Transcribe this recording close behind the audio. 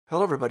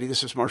Hello, everybody.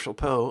 This is Marshall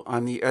Poe.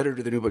 I'm the editor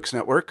of the New Books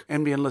Network.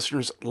 NBN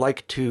listeners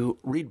like to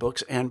read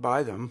books and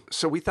buy them.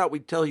 So we thought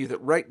we'd tell you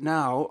that right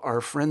now, our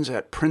friends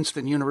at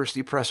Princeton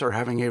University Press are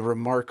having a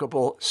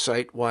remarkable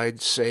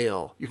site-wide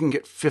sale. You can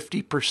get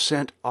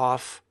 50%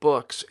 off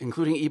books,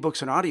 including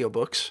ebooks and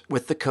audiobooks,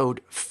 with the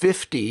code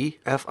 50,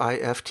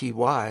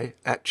 F-I-F-T-Y,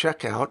 at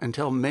checkout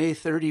until May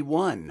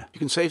 31. You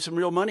can save some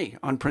real money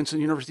on Princeton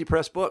University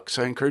Press books.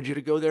 I encourage you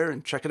to go there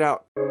and check it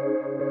out.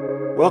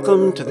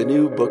 Welcome to the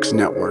New Books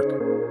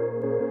Network.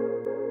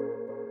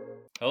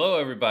 Hello,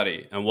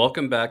 everybody, and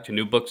welcome back to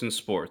New Books in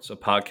Sports, a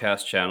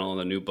podcast channel on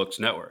the New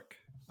Books Network.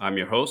 I'm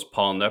your host,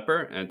 Paul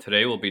Nepper, and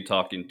today we'll be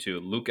talking to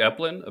Luke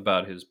Eplin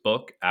about his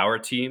book, Our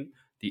Team,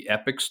 The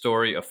Epic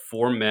Story of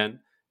Four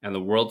Men and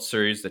the World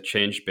Series That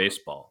Changed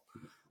Baseball.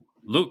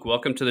 Luke,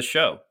 welcome to the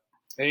show.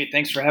 Hey,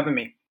 thanks for having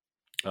me.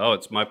 Oh,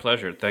 it's my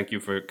pleasure. Thank you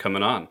for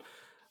coming on.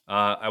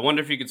 I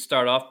wonder if you could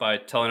start off by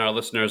telling our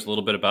listeners a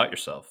little bit about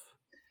yourself.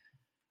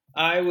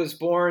 I was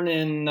born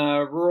in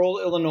rural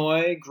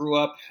Illinois, grew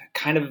up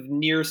kind of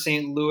near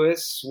St.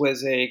 Louis,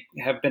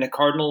 have been a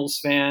Cardinals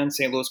fan,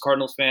 St. Louis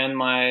Cardinals fan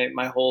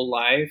my whole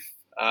life.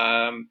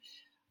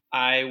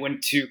 I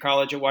went to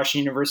college at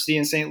Washington University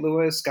in St.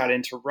 Louis, got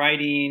into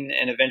writing,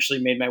 and eventually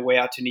made my way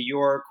out to New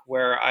York,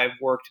 where I've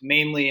worked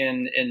mainly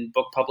in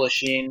book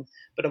publishing,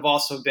 but have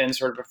also been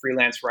sort of a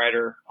freelance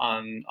writer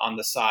on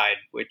the side,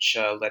 which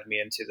led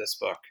me into this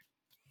book.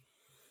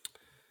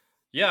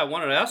 Yeah, I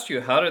wanted to ask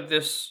you, how did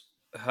this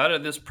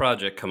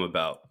project come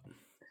about?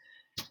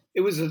 It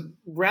was a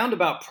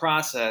roundabout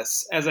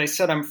process. As I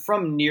said, I'm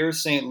from near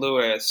St.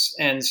 Louis,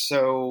 and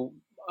so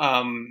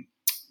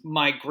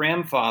my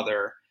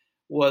grandfather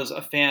was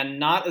a fan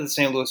not of the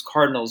St. Louis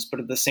Cardinals,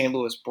 but of the St.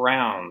 Louis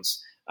Browns.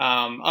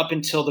 Up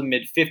until the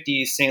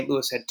mid-'50s, St.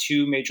 Louis had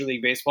two Major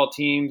League Baseball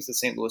teams, the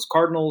St. Louis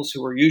Cardinals,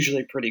 who were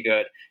usually pretty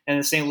good, and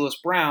the St. Louis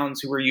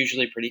Browns, who were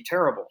usually pretty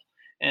terrible.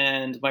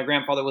 And my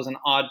grandfather was an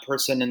odd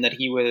person in that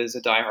he was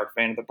a diehard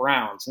fan of the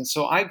Browns. And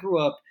so I grew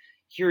up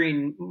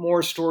hearing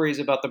more stories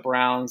about the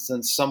Browns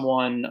than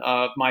someone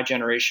of my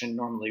generation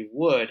normally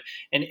would.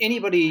 And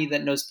anybody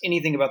that knows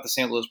anything about the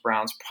St. Louis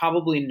Browns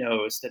probably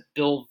knows that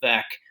Bill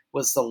Veeck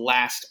was the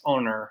last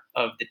owner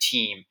of the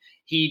team.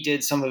 He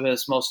did some of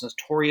his most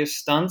notorious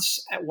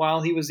stunts while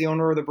he was the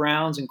owner of the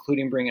Browns,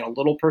 including bringing a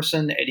little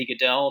person, Eddie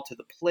Goodell, to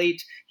the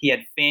plate. He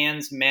had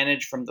fans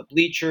managed from the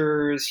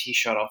bleachers. He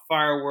shut off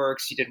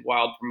fireworks. He did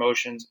wild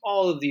promotions,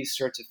 all of these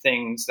sorts of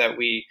things that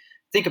we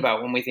think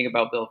about when we think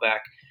about Bill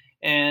Veeck.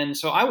 And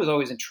so I was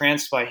always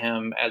entranced by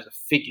him as a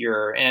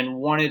figure and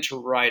wanted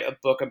to write a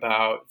book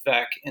about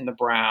Veeck and the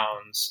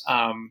Browns.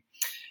 And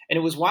it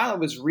was while I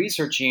was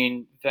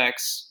researching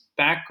Veeck's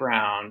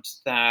background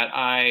that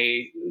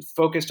I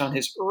focused on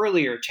his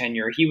earlier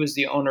tenure. He was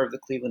the owner of the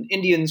Cleveland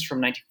Indians from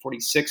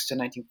 1946 to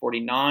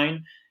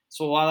 1949.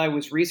 So while I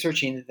was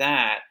researching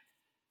that,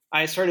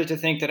 I started to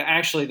think that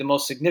actually the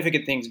most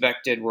significant things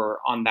Veeck did were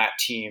on that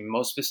team,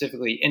 most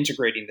specifically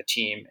integrating the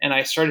team. And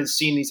I started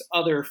seeing these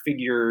other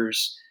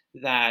figures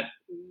that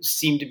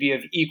seemed to be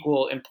of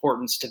equal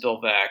importance to Bill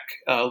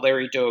Veeck,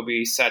 Larry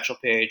Doby, Satchel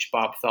Paige,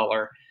 Bob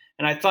Feller.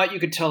 And I thought you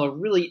could tell a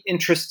really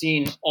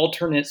interesting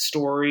alternate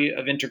story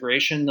of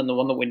integration than the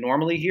one that we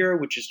normally hear,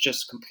 which is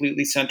just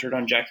completely centered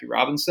on Jackie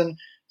Robinson,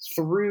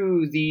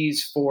 through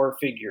these four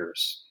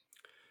figures.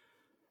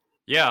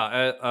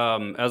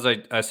 Yeah, as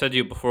I said to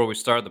you before we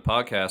started the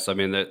podcast, I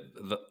mean,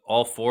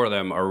 all four of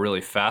them are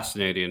really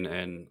fascinating,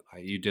 and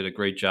you did a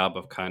great job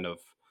of kind of,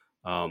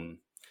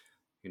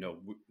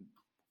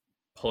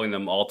 pulling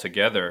them all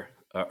together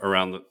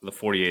around the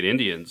 48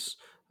 Indians.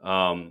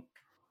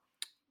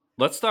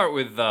 Let's start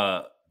with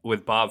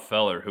Bob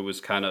Feller, who was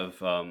kind of,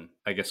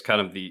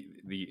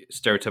 the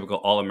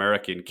stereotypical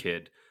All-American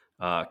kid.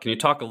 Can you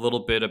talk a little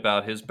bit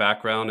about his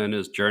background and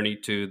his journey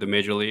to the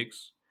major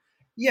leagues?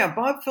 Yeah,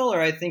 Bob Feller,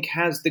 I think,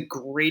 has the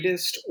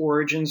greatest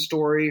origin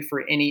story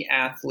for any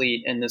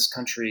athlete in this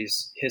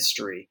country's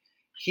history.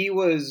 He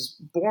was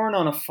born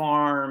on a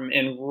farm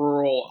in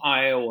rural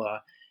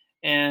Iowa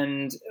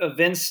and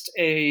evinced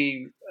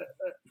a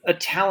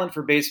talent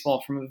for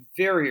baseball from a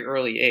very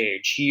early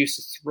age. He used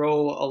to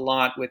throw a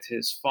lot with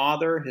his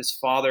father. His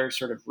father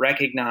sort of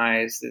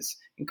recognized this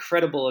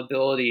incredible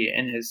ability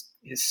in his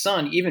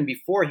son even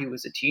before he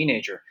was a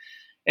teenager.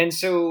 And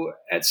so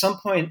at some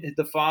point,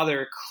 the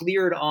father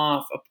cleared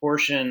off a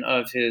portion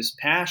of his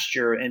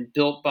pasture and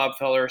built Bob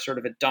Feller sort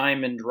of a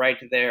diamond right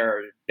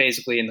there,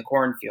 basically in the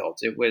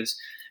cornfields. It was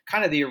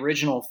kind of the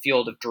original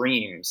Field of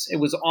Dreams. It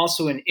was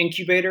also an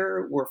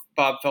incubator where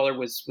Bob Feller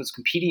was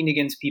competing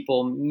against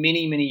people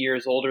many, many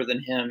years older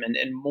than him and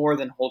more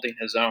than holding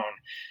his own.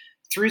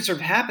 Through sort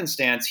of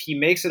happenstance, he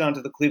makes it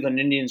onto the Cleveland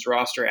Indians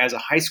roster as a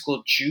high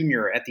school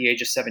junior at the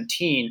age of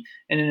 17.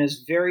 And in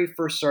his very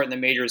first start in the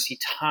majors, he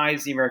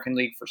ties the American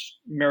League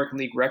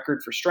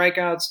record for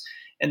strikeouts.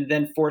 And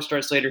then 4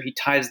 starts later, he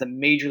ties the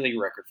Major League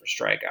record for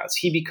strikeouts.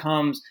 He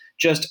becomes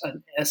just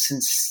a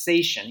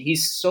sensation.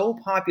 He's so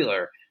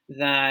popular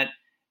that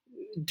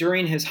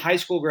during his high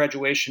school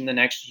graduation the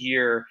next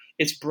year,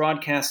 it's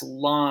broadcast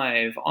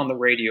live on the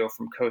radio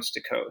from coast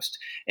to coast.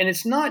 And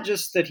it's not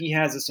just that he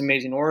has this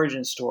amazing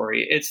origin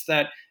story, it's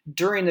that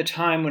during the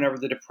time whenever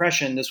the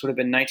Depression, this would have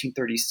been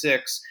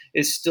 1936,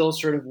 is still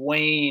sort of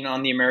weighing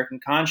on the American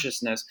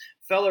consciousness,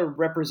 Feller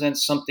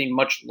represents something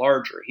much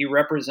larger. He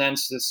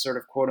represents this sort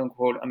of quote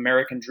unquote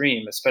American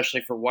dream,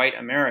 especially for white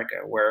America,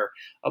 where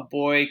a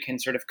boy can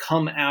sort of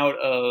come out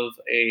of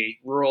a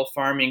rural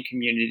farming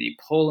community,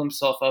 pull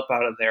himself up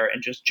out of there,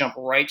 and just jump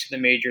right to the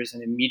majors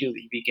and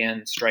immediately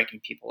begin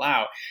striking people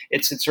out.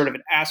 It's sort of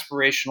an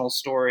aspirational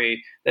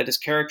story that is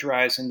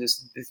characterized in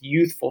this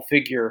youthful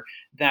figure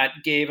that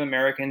gave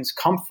Americans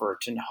comfort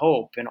and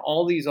hope and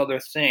all these other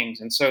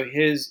things. And so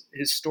his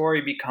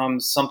story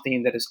becomes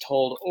something that is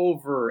told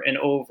over and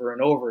over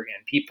and over again.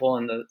 People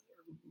in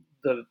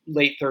the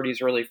late 30s,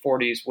 early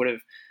 40s would have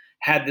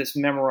had this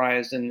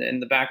memorized in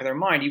the back of their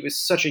mind. He was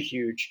such a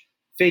huge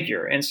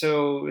figure. And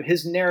so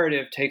his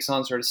narrative takes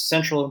on sort of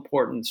central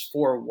importance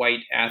for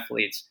white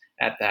athletes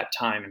at that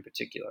time in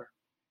particular.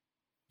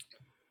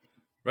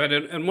 Right.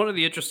 And one of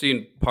the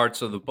interesting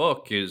parts of the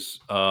book is,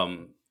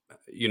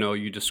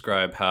 you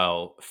describe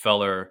how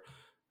Feller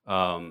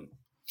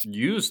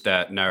used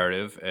that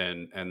narrative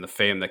and the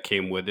fame that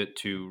came with it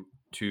to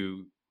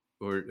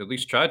or at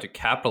least tried to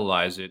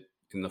capitalize it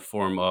in the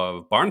form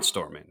of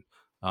barnstorming,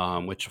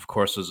 which of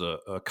course is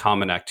a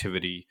common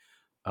activity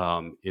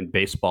in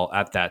baseball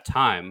at that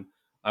time.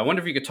 I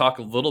wonder if you could talk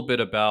a little bit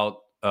about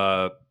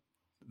the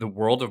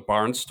world of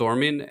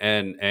barnstorming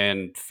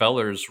and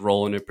Feller's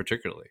role in it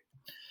particularly.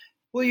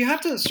 Well, you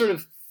have to sort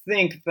of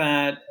think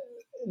that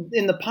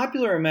in the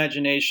popular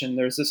imagination,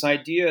 there's this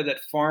idea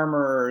that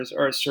farmers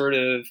are sort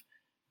of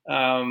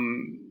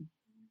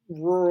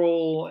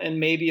rural and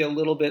maybe a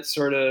little bit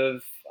sort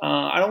of,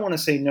 I don't want to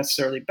say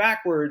necessarily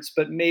backwards,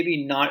 but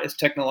maybe not as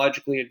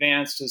technologically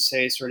advanced as,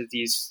 say, sort of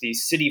these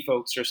city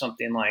folks or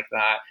something like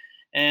that.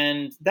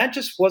 And that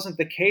just wasn't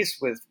the case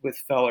with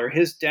Feller.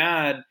 His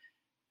dad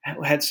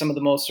had some of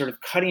the most sort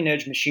of cutting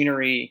edge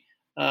machinery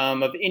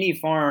of any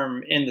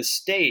farm in the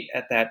state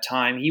at that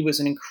time. He was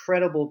an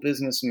incredible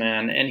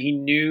businessman, and he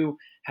knew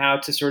how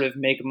to sort of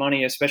make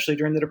money, especially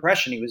during the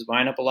Depression. He was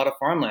buying up a lot of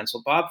farmland.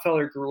 So Bob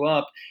Feller grew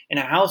up in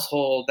a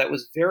household that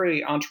was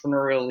very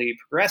entrepreneurially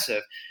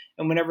progressive.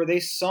 And whenever they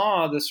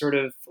saw the sort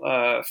of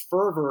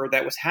fervor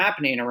that was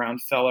happening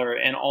around Feller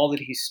and all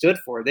that he stood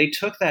for, they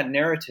took that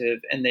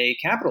narrative and they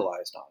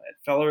capitalized on it.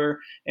 Feller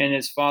and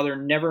his father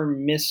never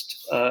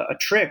missed a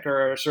trick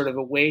or sort of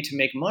a way to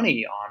make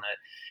money on it.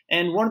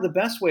 And one of the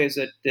best ways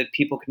that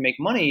people could make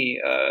money,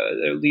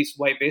 at least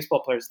white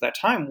baseball players at that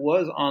time,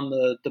 was on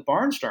the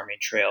barnstorming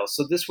trail.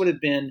 So this would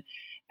have been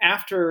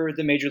after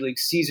the Major League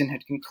season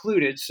had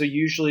concluded, so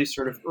usually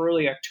sort of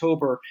early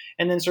October,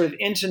 and then sort of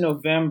into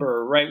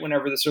November, right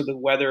whenever the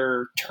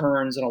weather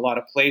turns in a lot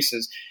of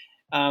places.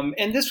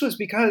 And this was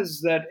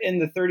because that in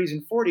the 30s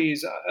and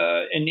 40s,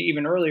 and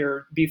even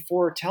earlier,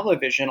 before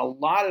television, a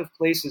lot of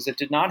places that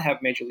did not have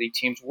major league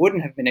teams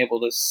wouldn't have been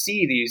able to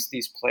see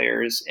these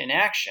players in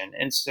action.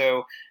 And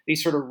so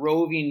these sort of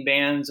roving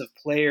bands of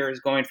players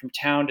going from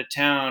town to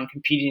town,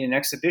 competing in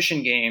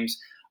exhibition games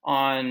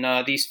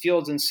on these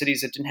fields in cities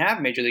that didn't have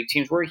major league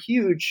teams were a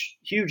huge,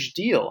 huge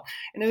deal.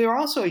 And they were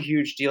also a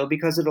huge deal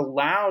because it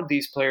allowed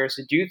these players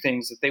to do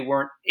things that they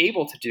weren't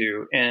able to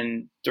do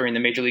during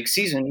the major league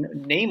season.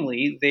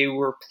 Namely, they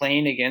were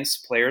playing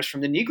against players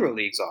from the Negro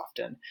Leagues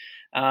often.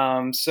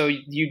 So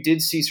you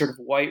did see sort of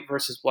white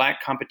versus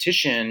black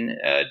competition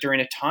during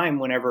a time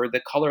whenever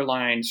the color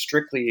line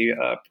strictly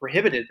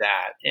prohibited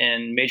that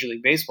in Major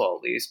League Baseball,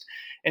 at least.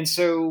 And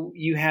so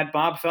you had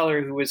Bob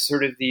Feller, who was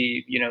sort of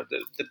the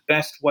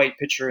best white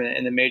pitcher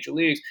in the major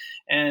leagues.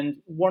 And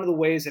one of the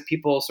ways that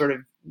people sort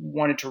of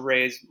wanted to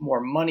raise more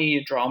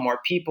money, draw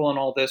more people and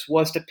all this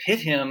was to pit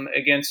him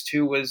against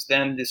who was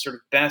then the sort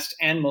of best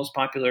and most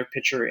popular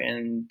pitcher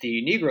in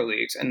the Negro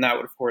Leagues. And that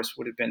would, of course,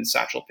 would have been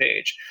Satchel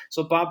Paige.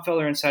 So Bob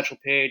Feller and Satchel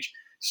Paige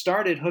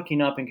started hooking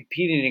up and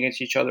competing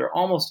against each other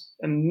almost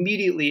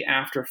immediately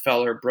after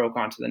Feller broke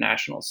onto the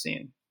national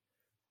scene.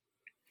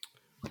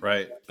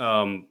 Right.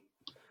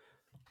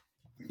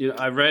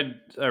 I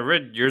read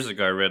years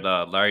ago. I read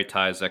Larry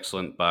Tye's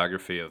excellent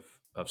biography of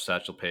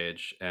Satchel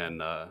Paige,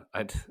 and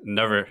I'd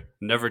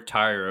never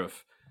tire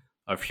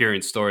of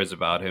hearing stories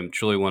about him.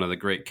 Truly one of the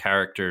great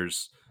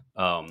characters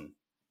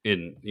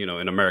in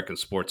American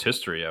sports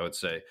history, I would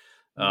say.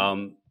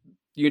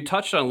 You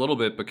touched on a little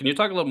bit, but can you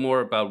talk a little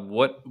more about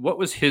what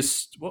was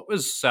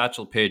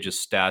Satchel Paige's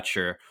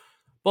stature,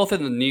 both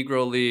in the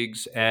Negro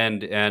Leagues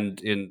and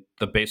in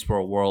the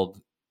baseball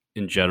world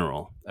in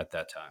general at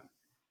that time?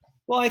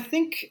 Well, I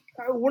think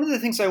one of the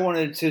things I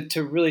wanted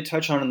to really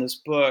touch on in this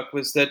book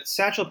was that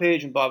Satchel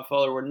Paige and Bob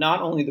Feller were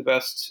not only the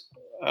best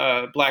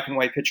black and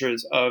white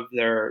pitchers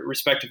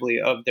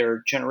respectively of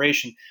their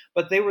generation,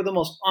 but they were the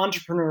most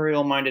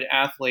entrepreneurial-minded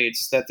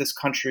athletes that this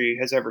country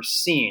has ever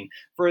seen.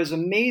 For as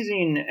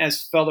amazing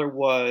as Feller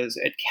was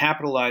at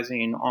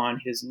capitalizing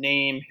on his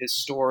name, his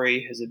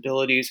story, his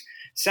abilities,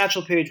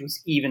 Satchel Paige was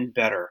even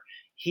better.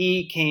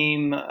 He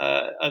came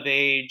of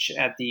age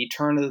at the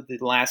turn of the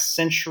last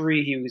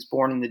century. He was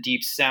born in the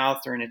Deep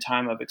South during a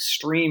time of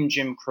extreme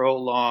Jim Crow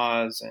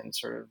laws and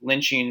sort of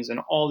lynchings and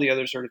all the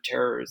other sort of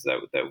terrors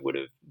that would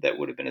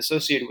have been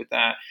associated with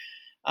that.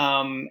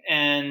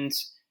 And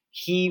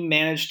he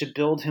managed to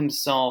build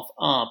himself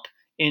up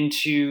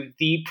into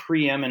the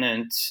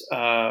preeminent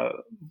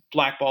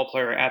black ball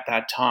player at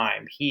that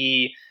time.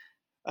 He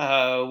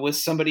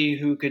was somebody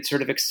who could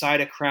sort of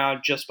excite a crowd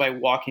just by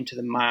walking to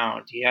the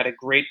mound. He had a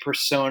great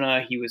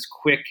persona. He was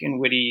quick and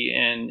witty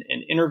in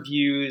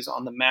interviews.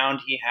 On the mound,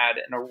 he had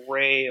an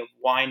array of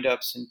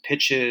windups and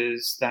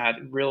pitches that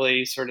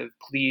really sort of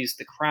pleased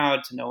the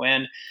crowd to no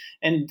end.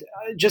 And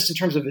just in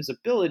terms of his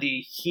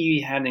ability,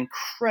 he had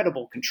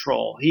incredible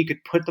control. He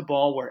could put the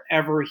ball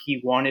wherever he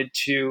wanted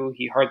to.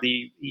 He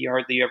hardly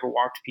ever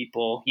walked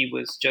people. He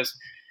was just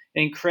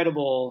an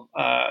incredible,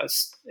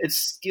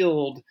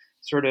 skilled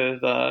sort of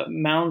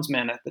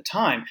moundsman at the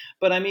time.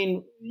 But I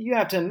mean, you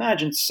have to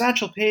imagine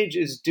Satchel Paige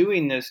is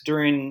doing this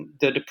during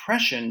the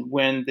Depression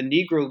when the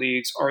Negro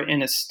Leagues are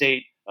in a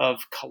state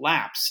of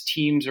collapse.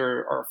 Teams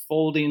are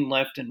folding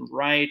left and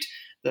right.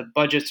 The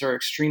budgets are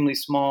extremely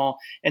small.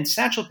 And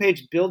Satchel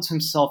Paige builds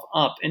himself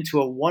up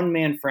into a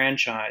one-man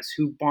franchise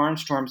who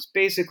barnstorms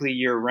basically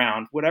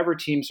year-round. Whatever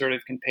team sort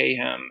of can pay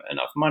him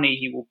enough money,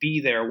 he will be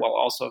there, while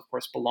also, of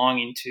course,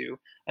 belonging to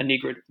a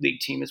Negro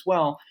League team as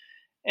well.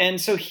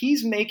 And so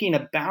he's making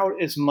about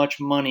as much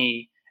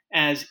money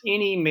as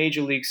any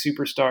major league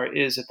superstar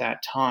is at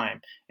that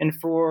time. And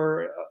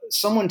for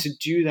someone to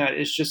do that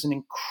is just an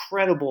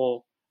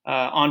incredible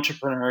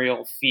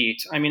entrepreneurial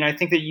feat. I mean, I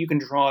think that you can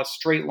draw a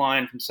straight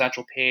line from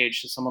Satchel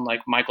Paige to someone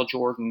like Michael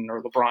Jordan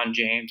or LeBron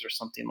James or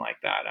something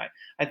like that.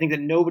 I think that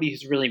nobody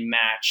has really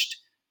matched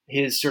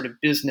his sort of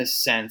business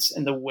sense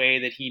and the way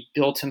that he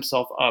built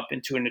himself up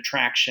into an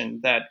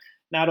attraction that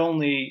not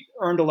only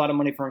earned a lot of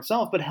money for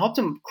himself, but helped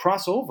him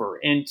cross over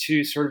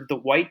into sort of the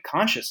white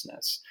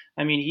consciousness.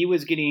 I mean, he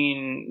was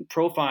getting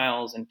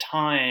profiles and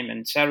Time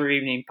and Saturday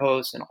Evening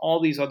Post and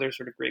all these other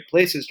sort of great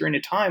places during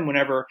a time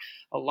whenever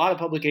a lot of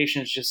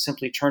publications just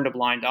simply turned a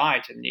blind eye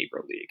to the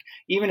Negro League.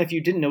 Even if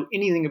you didn't know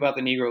anything about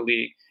the Negro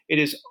League, it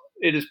is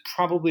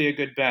probably a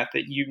good bet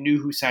that you knew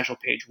who Satchel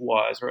Paige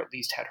was, or at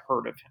least had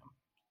heard of him.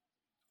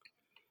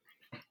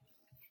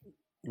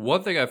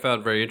 One thing I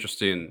found very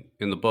interesting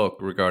in the book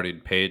regarding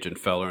Page and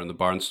Feller and the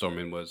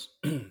barnstorming was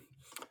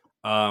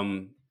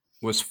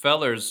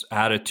Feller's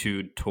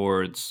attitude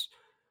towards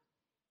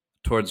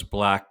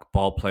black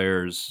ball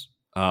players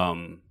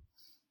in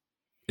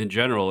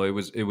general. There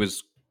was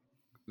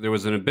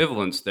an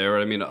ambivalence there.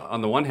 I mean,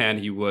 on the one hand,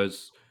 he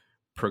was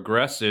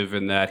progressive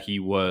in that he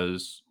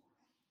was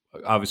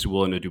obviously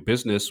willing to do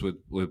business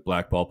with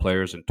black ball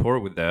players and tour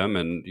with them,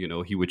 and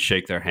he would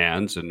shake their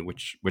hands, and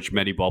which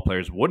many ball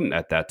players wouldn't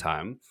at that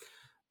time,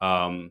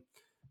 and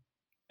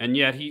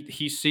yet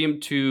he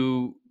seemed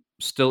to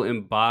still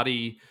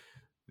embody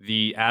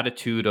the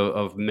attitude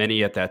of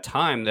many at that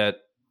time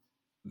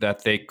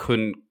that they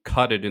couldn't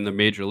cut it in the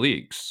major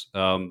leagues.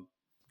 Can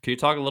you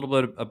talk a little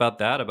bit about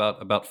that,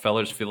 about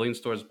Feller's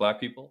feelings towards black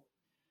people?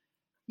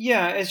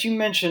 Yeah, as you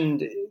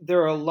mentioned,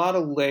 there are a lot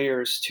of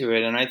layers to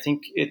it, and I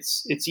think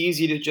it's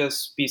easy to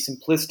just be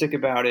simplistic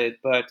about it.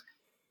 But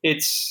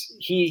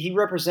he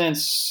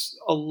represents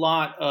a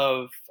lot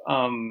of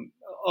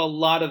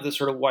the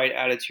sort of white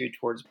attitude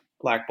towards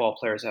black ball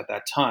players at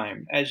that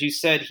time. As you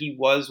said, he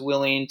was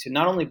willing to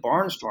not only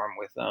barnstorm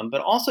with them,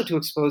 but also to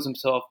expose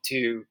himself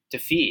to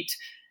defeat.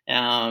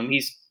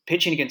 He's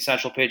pitching against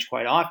Satchel Paige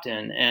quite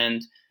often,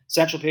 and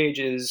Satchel Paige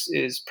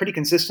is pretty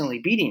consistently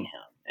beating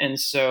him. And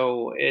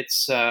so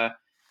it's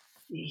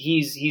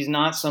he's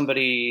not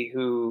somebody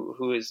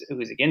who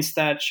is against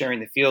that,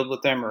 sharing the field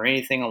with them or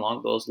anything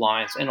along those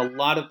lines. And a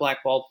lot of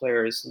black ball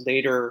players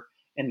later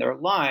in their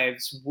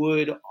lives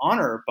would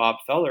honor Bob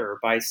Feller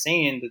by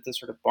saying that the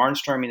sort of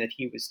barnstorming that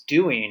he was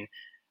doing,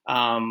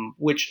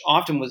 which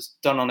often was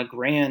done on a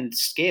grand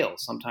scale,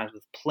 sometimes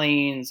with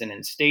planes and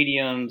in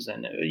stadiums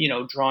and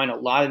drawing a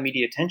lot of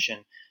media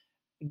attention,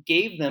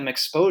 gave them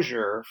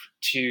exposure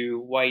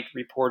to white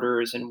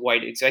reporters and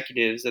white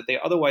executives that they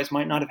otherwise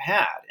might not have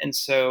had. And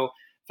so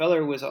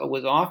Feller was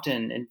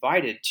often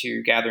invited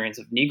to gatherings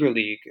of Negro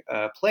League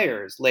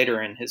players later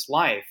in his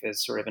life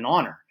as sort of an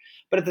honor.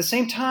 But at the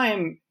same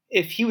time,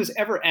 if he was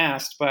ever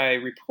asked by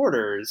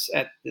reporters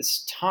at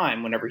this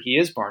time, whenever he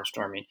is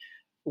barnstorming,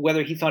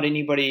 whether he thought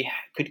anybody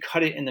could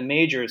cut it in the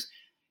majors,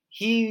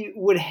 he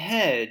would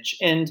hedge.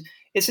 And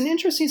it's an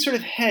interesting sort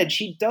of hedge.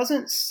 He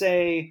doesn't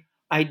say,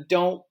 I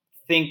don't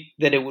think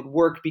that it would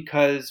work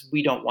because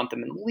we don't want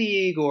them in the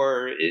league,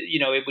 or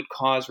it would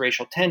cause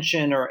racial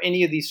tension or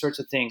any of these sorts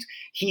of things.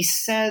 He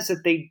says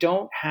that they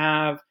don't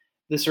have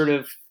the sort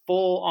of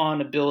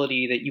full-on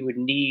ability that you would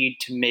need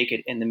to make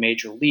it in the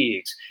major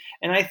leagues.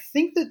 And I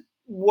think that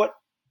what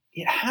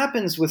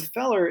happens with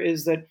Feller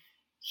is that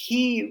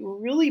he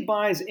really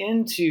buys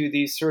into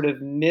these sort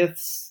of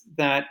myths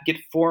that get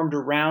formed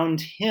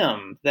around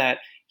him, that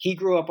he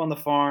grew up on the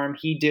farm.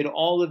 He did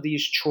all of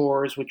these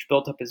chores, which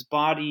built up his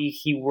body.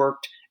 He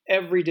worked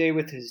every day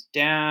with his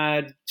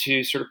dad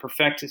to sort of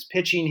perfect his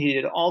pitching. He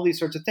did all these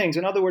sorts of things.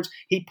 In other words,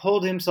 he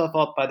pulled himself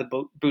up by the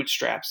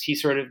bootstraps. He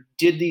sort of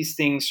did these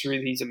things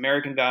through these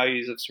American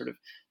values of sort of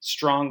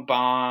strong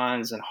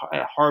bonds and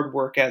hard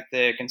work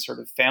ethic and sort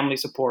of family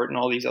support and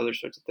all these other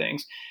sorts of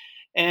things.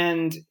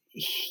 And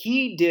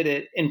he did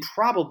it, and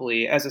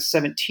probably as a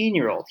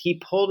 17-year-old,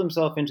 he pulled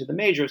himself into the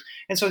majors.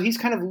 And so he's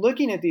kind of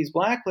looking at these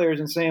black players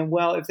and saying,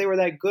 well, if they were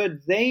that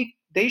good,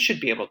 they should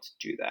be able to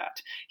do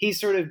that. He's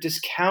sort of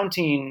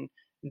discounting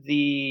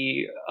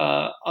the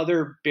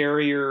other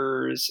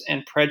barriers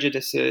and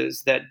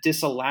prejudices that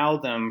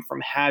disallow them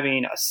from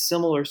having a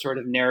similar sort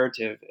of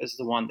narrative as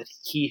the one that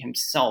he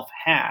himself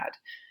had.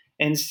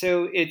 And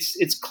so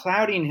it's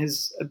clouding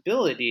his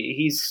ability.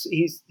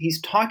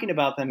 He's talking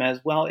about them as,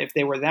 well, if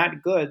they were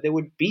that good, they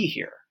would be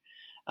here.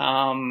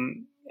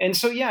 And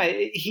so, yeah,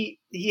 he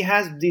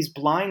has these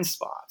blind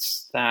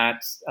spots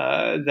that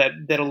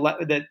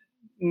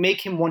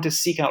make him want to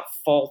seek out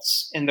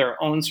faults in their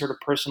own sort of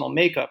personal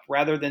makeup,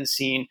 rather than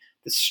seeing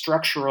the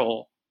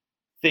structural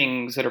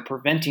things that are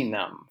preventing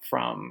them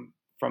from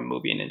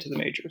moving into the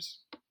majors.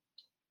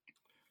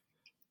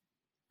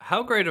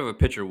 How great of a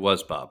pitcher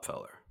was Bob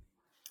Feller?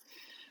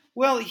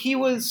 Well, he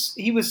was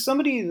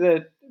somebody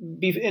that,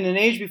 in an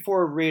age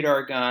before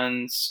radar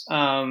guns,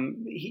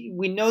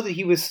 we know that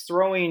he was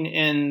throwing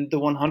in the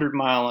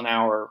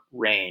 100-mile-an-hour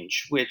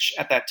range, which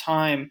at that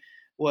time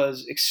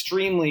was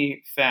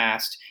extremely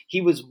fast. He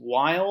was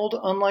wild,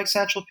 unlike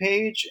Satchel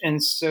Paige,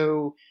 and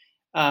so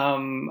a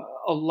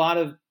lot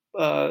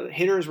of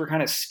hitters were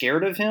kind of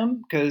scared of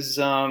him because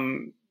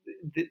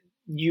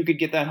you could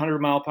get that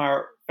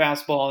 100-mile-per-hour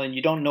fastball and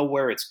you don't know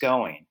where it's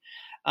going.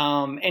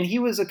 And he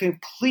was a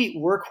complete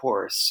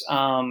workhorse.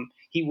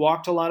 He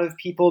walked a lot of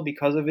people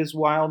because of his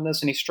wildness,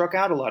 and he struck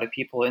out a lot of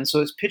people. And so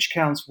his pitch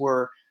counts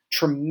were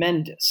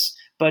tremendous,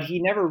 but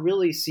he never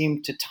really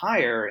seemed to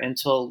tire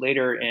until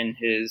later in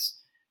his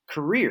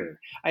career.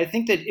 I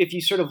think that if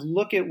you sort of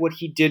look at what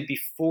he did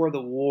before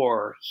the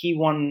war, he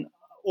won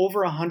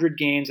over 100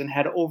 games and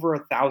had over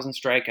 1,000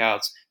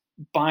 strikeouts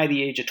by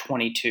the age of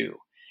 22.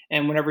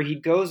 And whenever he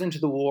goes into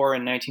the war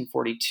in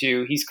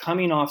 1942, he's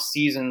coming off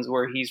seasons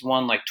where he's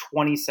won like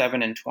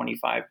 27 and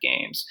 25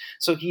 games.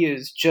 So he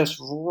is just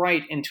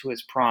right into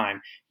his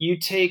prime. You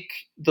take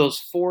those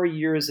 4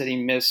 years that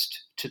he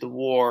missed to the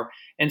war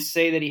and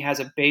say that he has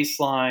a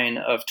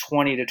baseline of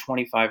 20 to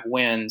 25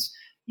 wins,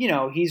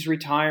 he's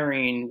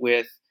retiring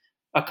with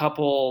a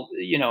couple,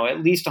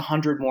 at least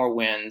 100 more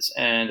wins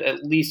and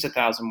at least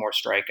 1,000 more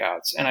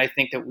strikeouts. And I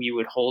think that we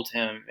would hold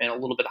him in a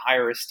little bit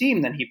higher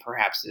esteem than he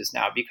perhaps is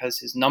now, because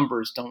his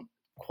numbers don't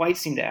quite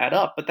seem to add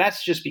up. But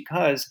that's just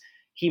because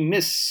he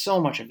missed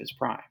so much of his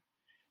prime.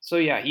 So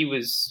yeah, he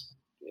was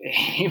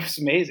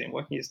amazing.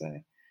 What can you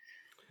say?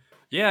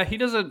 Yeah, he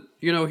doesn't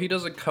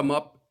come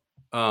up.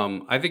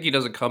 I think he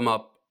doesn't come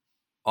up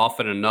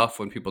often enough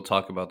when people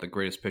talk about the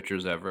greatest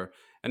pitchers ever.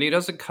 And he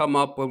doesn't come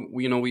up when,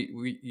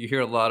 you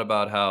hear a lot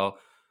about how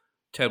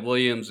Ted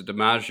Williams and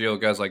DiMaggio,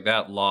 guys like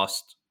that,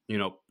 lost,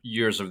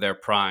 years of their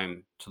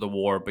prime to the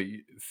war. But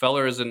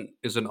Feller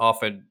isn't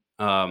often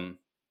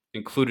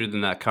included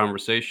in that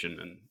conversation,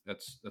 and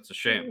that's a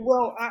shame.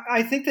 Well,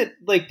 I think that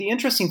the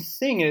interesting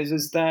thing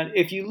is that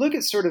if you look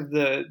at sort of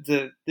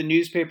the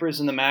newspapers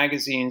and the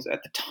magazines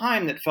at the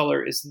time that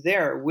Feller is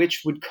there,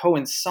 which would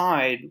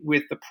coincide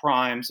with the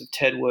primes of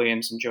Ted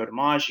Williams and Joe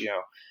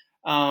DiMaggio,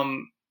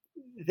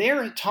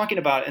 they're talking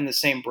about in the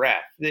same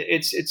breath.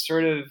 It's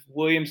sort of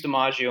Williams,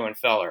 DiMaggio, and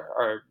Feller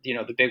are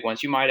the big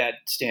ones. You might add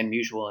Stan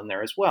Musial in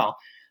there as well.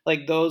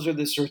 Those are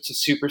the sorts of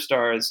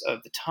superstars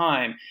of the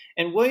time.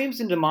 And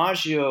Williams and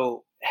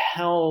DiMaggio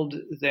held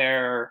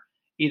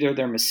either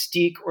their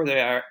mystique or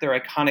their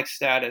iconic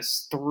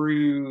status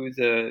through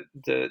the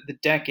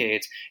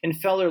decades, and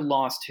Feller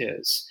lost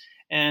his.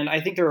 And I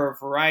think there are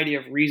a variety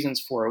of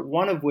reasons for it,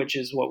 one of which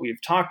is what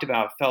we've talked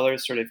about,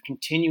 Feller's sort of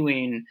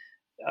continuing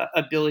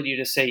ability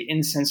to say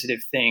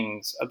insensitive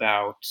things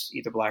about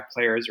either black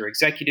players or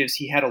executives.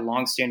 He had a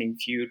longstanding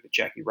feud with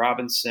Jackie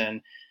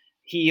Robinson.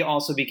 He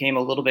also became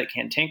a little bit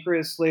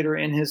cantankerous later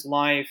in his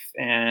life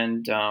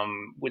and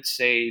would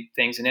say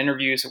things in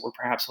interviews that were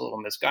perhaps a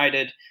little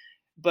misguided.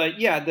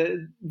 But yeah,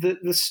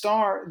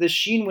 the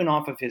sheen went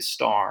off of his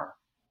star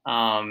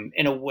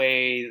in a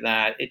way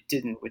that it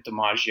didn't with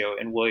DiMaggio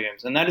and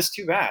Williams. And that is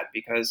too bad,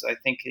 because I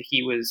think that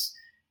he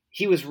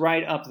was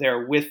right up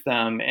there with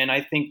them. And I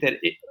think that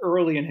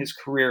early in his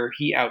career,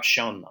 he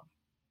outshone them.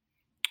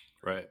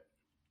 Right.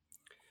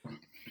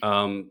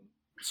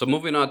 So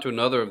moving on to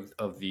another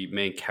of the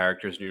main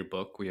characters in your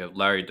book, we have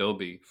Larry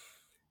Doby.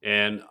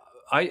 And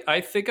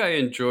I think I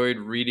enjoyed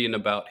reading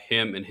about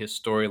him and his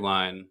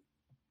storyline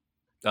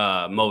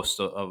most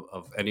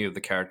of any of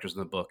the characters in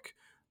the book,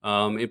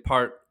 in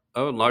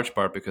large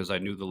part because I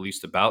knew the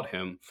least about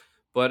him.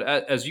 But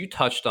as you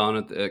touched on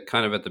it,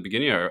 kind of at the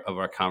beginning of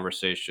our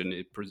conversation,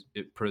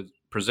 it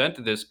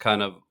presented this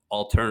kind of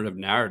alternative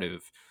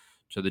narrative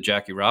to the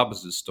Jackie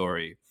Robinson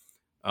story.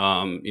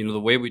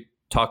 The way we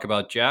talk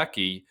about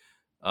Jackie,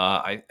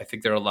 I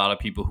think there are a lot of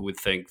people who would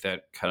think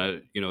that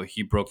kind of,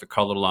 he broke the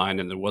color line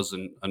and there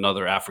wasn't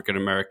another African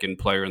American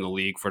player in the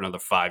league for another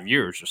 5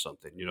 years or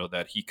something,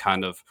 that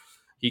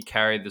he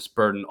carried this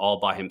burden all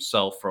by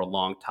himself for a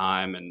long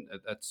time. And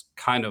that's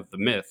kind of the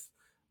myth.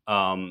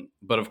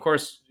 But of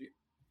course,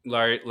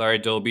 Larry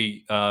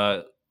Doby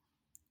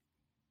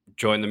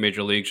joined the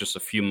major leagues just a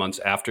few months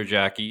after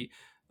Jackie,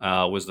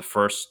 was the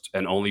first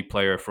and only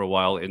player for a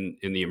while in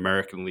the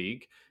American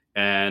League.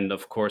 And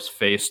of course,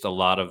 faced a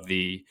lot of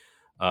the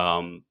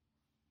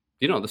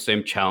the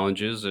same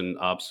challenges and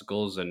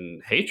obstacles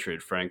and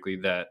hatred, frankly,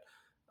 that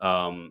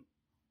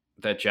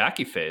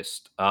Jackie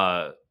faced.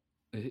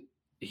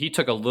 He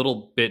took a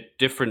little bit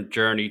different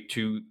journey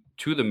to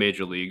the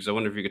major leagues. I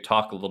wonder if you could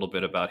talk a little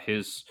bit about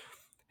his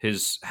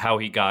how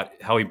he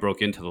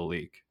broke into the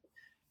league.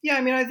 Yeah,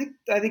 I mean,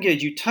 I think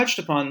as you touched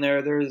upon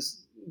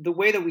there's the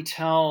way that we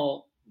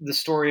tell the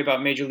story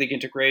about Major League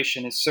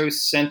integration is so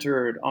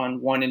centered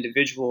on one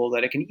individual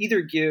that it can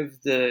either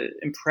give the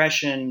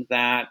impression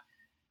that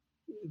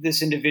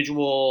this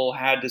individual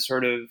had to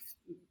sort of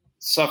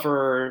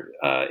suffer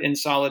in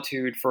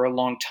solitude for a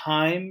long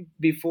time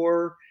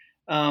before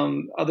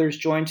others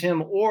joined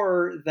him,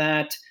 or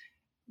that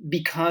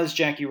because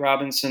Jackie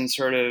Robinson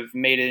sort of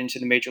made it into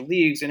the major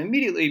leagues and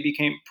immediately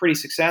became pretty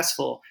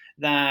successful,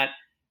 that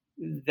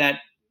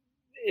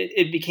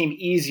it became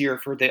easier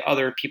for the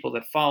other people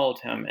that followed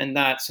him. And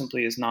that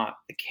simply is not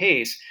the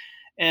case.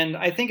 And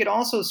I think it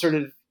also sort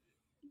of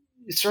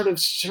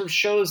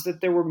shows that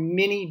there were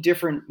many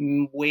different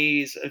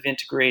ways of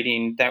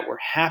integrating that were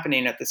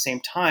happening at the same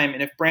time.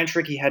 And if Branch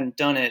Rickey hadn't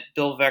done it,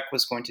 Bill Veeck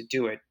was going to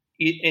do it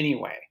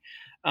anyway.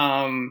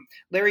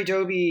 Larry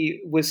Doby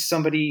was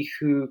somebody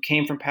who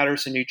came from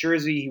Paterson, New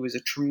Jersey. He was a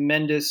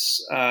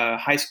tremendous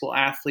high school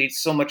athlete,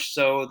 so much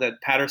so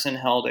that Paterson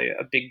held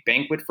a big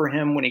banquet for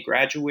him when he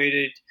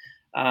graduated.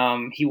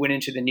 He went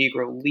into the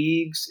Negro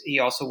Leagues. He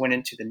also went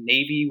into the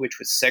Navy, which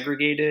was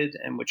segregated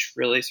and which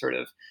really sort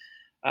of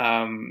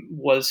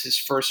was his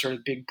first sort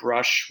of big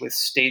brush with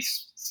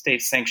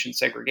state-sanctioned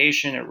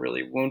segregation. It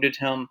really wounded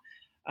him.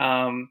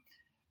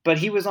 But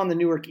he was on the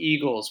Newark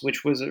Eagles,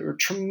 which was a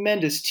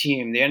tremendous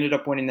team. They ended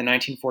up winning the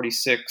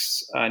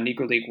 1946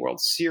 Negro League World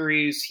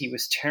Series. He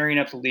was tearing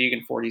up the league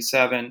in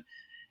 47.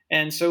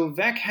 And so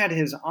Veeck had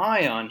his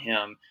eye on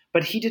him,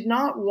 but he did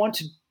not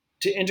want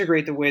to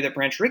integrate the way that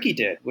Branch Rickey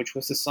did, which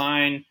was to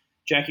sign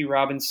Jackie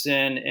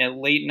Robinson in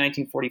late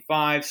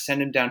 1945,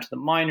 send him down to the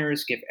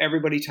minors, give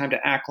everybody time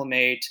to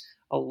acclimate,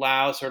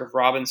 allow sort of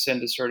Robinson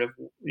to sort of,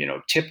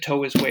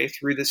 tiptoe his way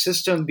through the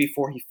system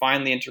before he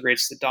finally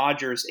integrates the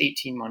Dodgers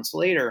 18 months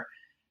later.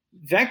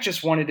 Veeck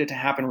just wanted it to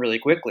happen really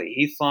quickly.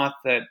 He thought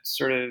that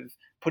sort of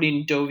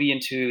putting Doby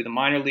into the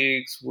minor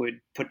leagues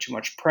would put too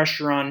much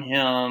pressure on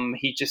him.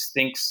 He just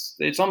thinks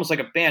it's almost like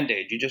a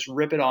Band-Aid. You just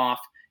rip it off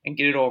and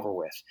get it over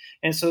with.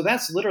 And so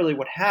that's literally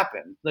what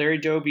happened. Larry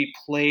Doby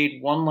played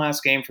one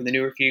last game for the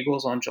Newark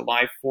Eagles on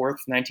July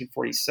 4th,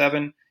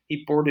 1947.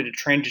 He boarded a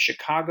train to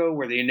Chicago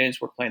where the Indians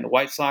were playing the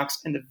White Sox,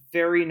 and the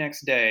very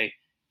next day,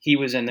 he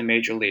was in the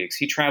major leagues.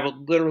 He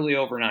traveled literally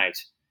overnight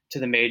to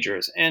the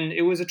majors, and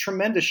it was a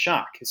tremendous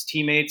shock. His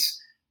teammates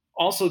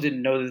also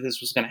didn't know that this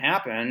was going to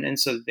happen, and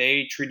so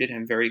they treated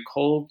him very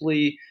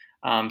coldly.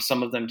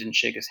 Some of them didn't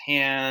shake his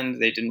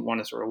hand. They didn't want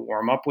to sort of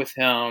warm up with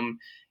him.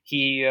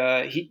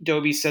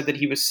 Doby said that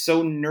he was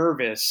so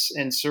nervous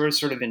and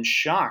sort of in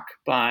shock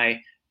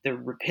by the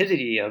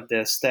rapidity of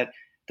this that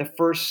the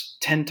first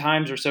 10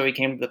 times or so he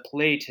came to the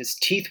plate, his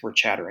teeth were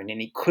chattering and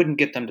he couldn't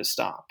get them to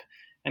stop.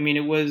 I mean,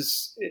 it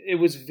was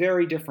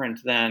very different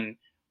than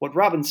what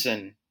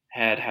Robinson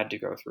had to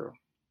go through.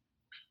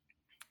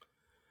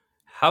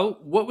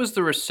 What was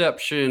the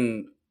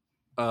reception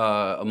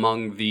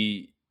among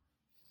the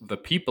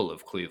people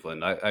of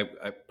Cleveland? I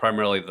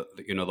primarily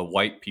the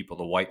white people,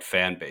 the white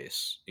fan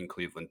base in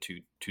Cleveland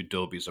to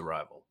Doby's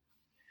arrival.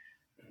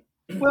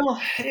 Well,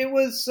 it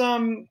was.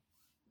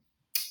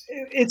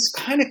 It's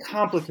kind of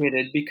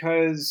complicated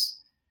because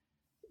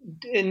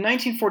in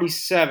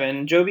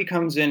 1947, Doby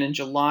comes in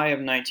July of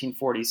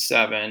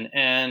 1947,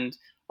 and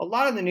a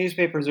lot of the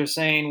newspapers are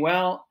saying,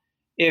 well,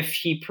 if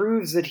he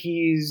proves that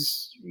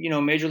he's,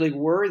 major league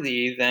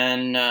worthy,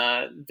 then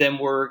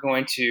we're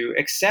going to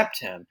accept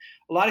him.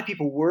 A lot of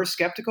people were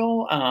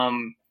skeptical.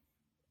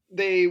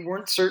 They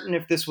weren't certain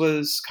if this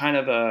was kind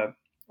of a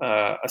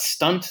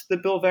stunt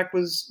that Bill Veeck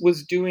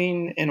was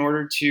doing in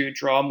order to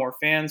draw more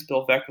fans.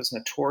 Bill Veeck was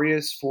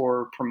notorious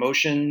for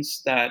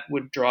promotions that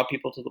would draw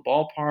people to the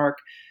ballpark.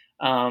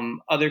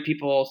 Other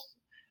people,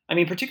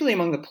 particularly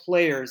among the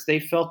players, they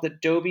felt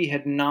that Doby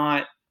had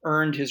not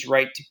earned his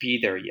right to be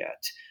there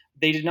yet.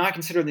 They did not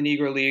consider the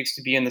Negro Leagues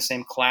to be in the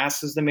same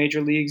class as the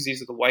major leagues.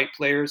 These are the white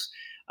players.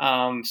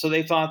 So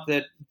they thought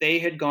that they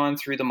had gone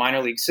through the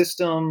minor league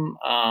system,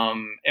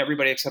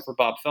 everybody except for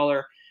Bob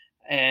Feller,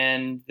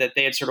 and that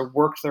they had sort of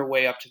worked their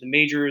way up to the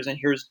majors. And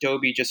here's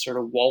Doby just sort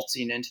of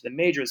waltzing into the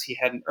majors. He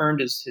hadn't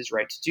earned his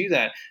right to do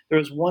that. There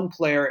was one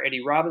player,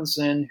 Eddie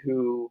Robinson,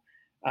 who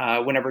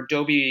Whenever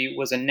Doby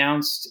was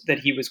announced that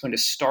he was going to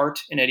start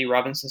in Eddie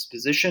Robinson's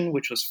position,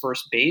 which was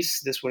first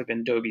base, this would have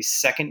been Doby's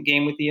second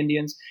game with the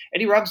Indians.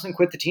 Eddie Robinson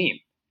quit the team.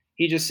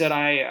 He just said,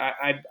 "I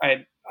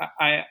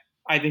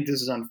think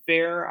this is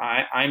unfair.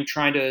 I'm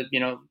trying to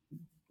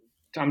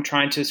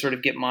sort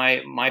of get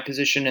my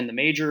position in the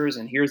majors,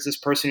 and here's this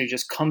person who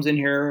just comes in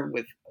here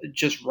with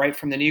just right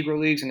from the Negro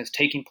Leagues and is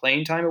taking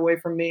playing time away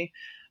from me."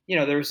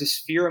 There was this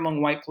fear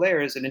among white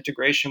players that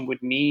integration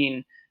would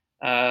mean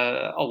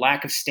a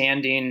lack of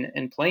standing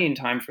and playing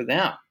time for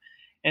them.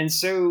 And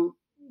so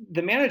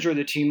the manager of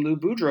the team, Lou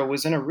Boudreau,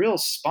 was in a real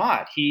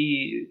spot.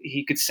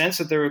 He could sense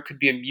that there could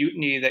be a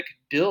mutiny that could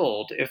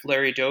build if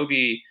Larry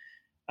Doby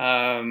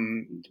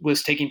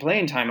was taking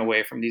playing time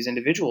away from these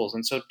individuals.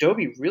 And so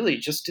Doby really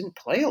just didn't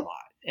play a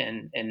lot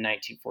in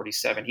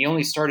 1947. He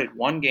only started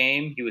one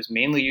game. He was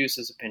mainly used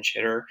as a pinch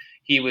hitter.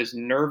 He was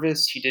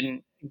nervous. He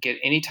didn't get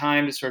any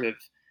time to sort of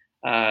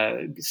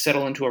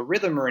settle into a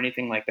rhythm or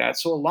anything like that.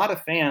 So a lot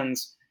of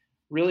fans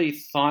really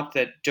thought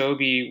that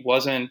Doby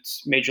wasn't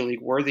major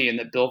league worthy and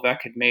that Bill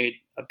Veeck had made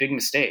a big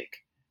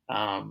mistake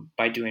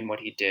by doing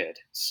what he did.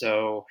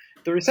 So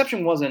the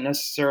reception wasn't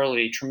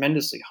necessarily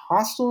tremendously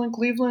hostile in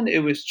Cleveland. It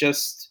was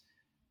just,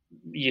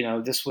 he's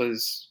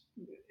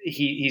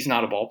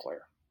not a ball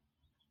player.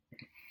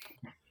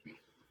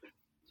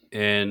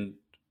 And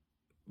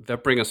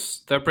that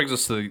brings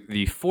us to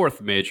the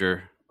fourth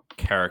major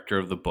character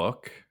of the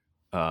book,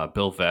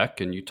 Bill Veeck,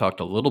 and you talked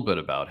a little bit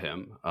about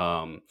him.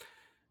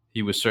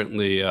 He was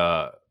certainly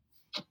a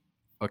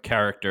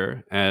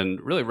character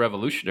and really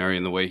revolutionary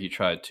in the way he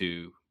tried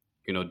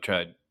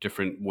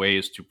different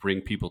ways to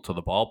bring people to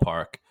the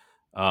ballpark.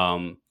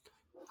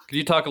 Could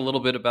you talk a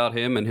little bit about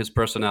him and his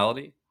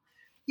personality?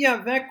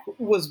 Yeah, Veeck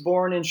was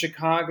born in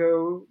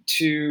Chicago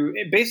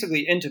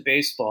basically into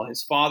baseball.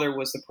 His father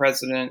was the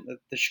president of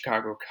the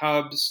Chicago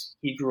Cubs.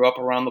 He grew up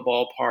around the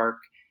ballpark.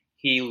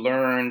 He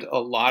learned a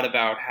lot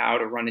about how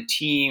to run a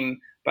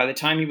team by the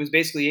time he was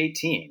basically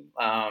 18.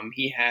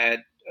 He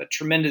had a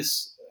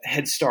tremendous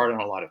head start on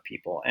a lot of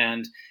people.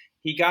 And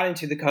he got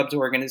into the Cubs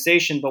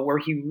organization, but where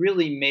he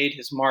really made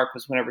his mark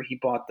was whenever he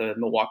bought the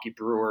Milwaukee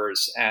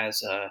Brewers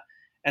as a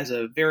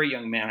very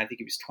young man. I think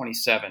he was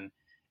 27.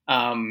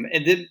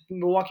 And the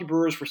Milwaukee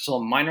Brewers were still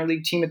a minor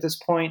league team at this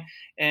point.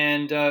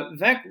 And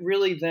Veeck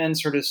really then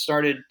sort of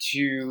started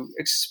to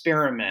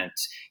experiment.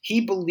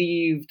 He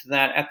believed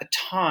that at the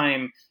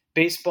time,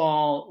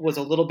 baseball was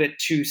a little bit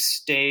too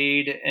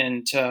staid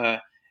and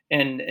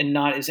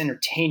not as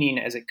entertaining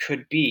as it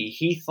could be.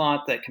 He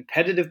thought that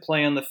competitive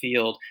play on the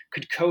field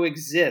could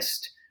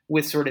coexist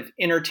with sort of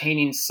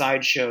entertaining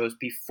sideshows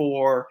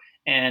before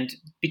and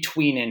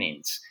between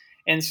innings.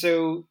 And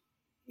so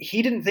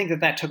he didn't think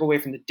that took away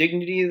from the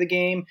dignity of the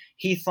game.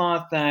 He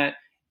thought that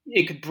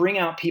it could bring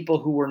out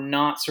people who were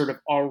not sort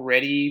of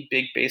already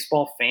big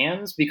baseball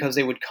fans because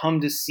they would come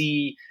to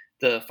see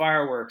the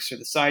fireworks or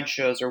the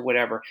sideshows or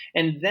whatever.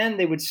 And then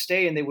they would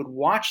stay and they would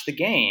watch the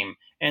game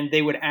and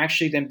they would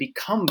actually then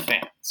become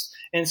fans.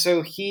 And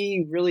so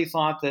he really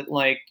thought that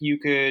you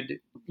could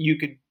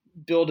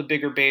build a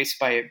bigger base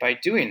by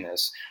doing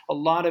this. A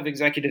lot of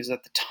executives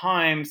at the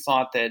time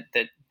thought that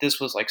this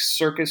was like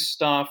circus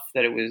stuff,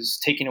 that it was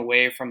taking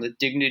away from the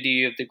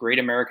dignity of the great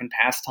American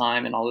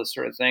pastime and all this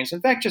sort of things.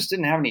 In fact, just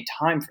didn't have any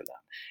time for them.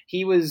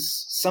 He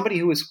was somebody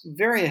who was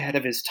very ahead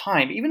of his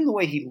time. Even the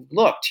way he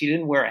looked, he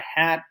didn't wear a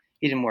hat,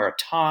 he didn't wear a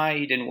tie,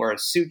 he didn't wear a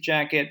suit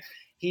jacket.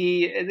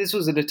 This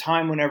was at a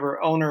time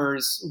whenever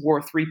owners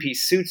wore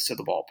three-piece suits to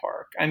the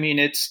ballpark. I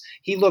mean,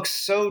 he looked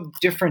so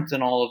different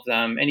than all of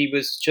them, and he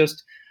was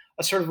just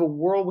a sort of a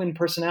whirlwind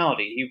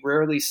personality. He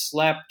rarely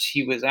slept.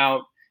 He was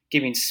out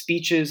giving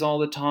speeches all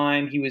the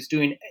time. He was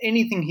doing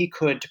anything he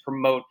could to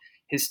promote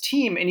his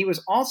team, and he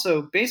was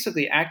also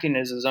basically acting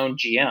as his own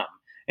GM.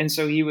 And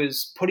so he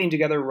was putting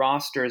together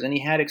rosters, and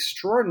he had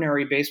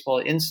extraordinary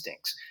baseball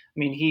instincts. I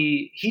mean,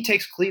 he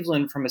takes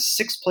Cleveland from a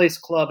sixth-place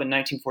club in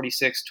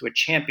 1946 to a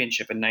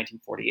championship in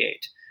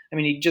 1948. I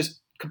mean, he just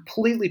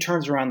completely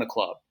turns around the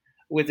club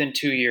within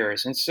 2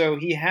 years. And so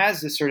he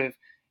has this sort of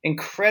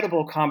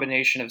incredible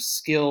combination of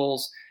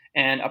skills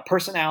and a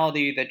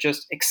personality that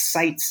just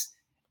excites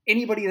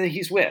anybody that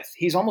he's with.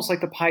 He's almost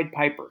like the Pied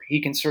Piper.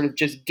 He can sort of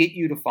just get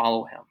you to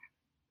follow him.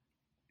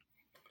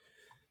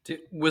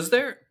 Was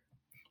there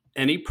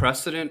any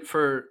precedent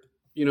for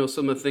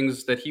some of the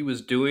things that he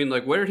was doing?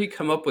 Like, where did he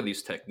come up with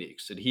these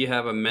techniques? Did he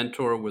have a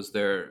mentor? Was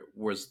there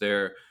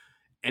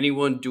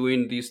anyone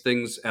doing these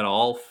things at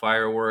all?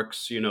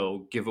 Fireworks,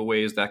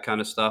 giveaways, that kind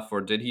of stuff?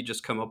 Or did he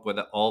just come up with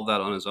all of that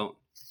on his own?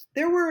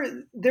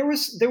 There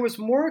was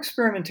more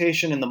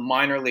experimentation in the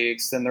minor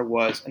leagues than there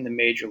was in the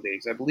major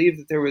leagues. I believe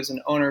that there was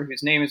an owner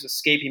whose name is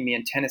escaping me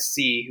in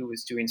Tennessee who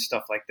was doing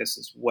stuff like this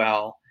as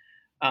well.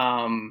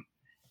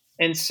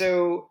 And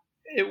so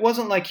it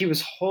wasn't like he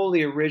was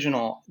wholly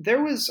original.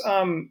 There was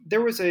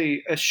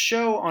a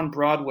show on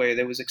Broadway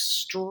that was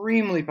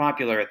extremely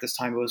popular at this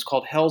time. It was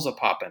called Hell's a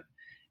Poppin'.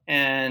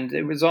 And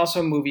it was also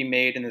a movie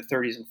made in the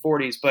 30s and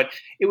 40s, but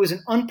it was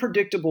an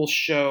unpredictable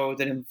show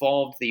that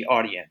involved the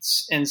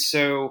audience. And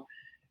so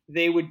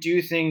they would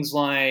do things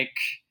like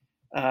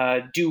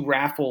do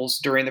raffles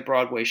during the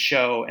Broadway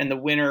show, and the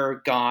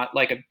winner got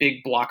like a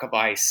big block of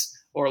ice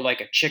or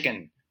like a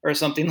chicken or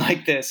something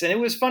like this. And it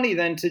was funny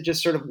then to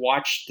just sort of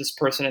watch this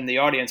person in the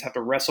audience have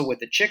to wrestle with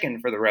the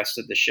chicken for the rest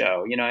of the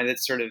show. And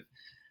it's sort of,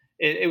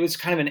 it was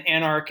kind of an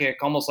anarchic,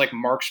 almost like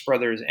Marx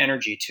Brothers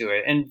energy to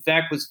it. And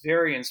Vec was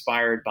very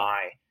inspired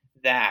by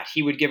that.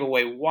 He would give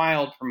away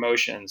wild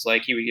promotions,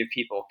 like he would give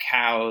people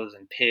cows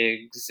and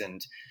pigs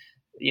and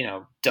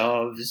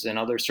doves and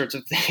other sorts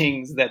of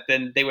things that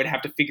then they would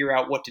have to figure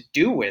out what to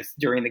do with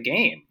during the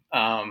game.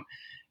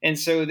 And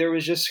so there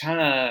was just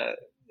kind of,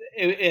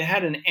 it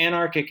had an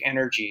anarchic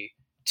energy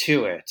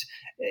to it.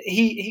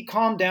 He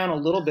calmed down a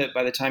little bit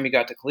by the time he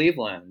got to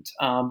Cleveland,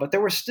 but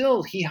there were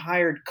still, he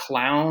hired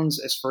clowns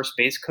as first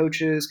base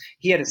coaches.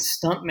 He had a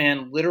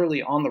stuntman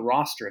literally on the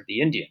roster of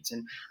the Indians.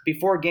 And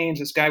before games,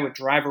 this guy would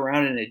drive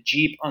around in a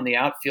Jeep on the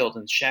outfield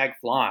and shag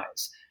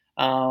flies.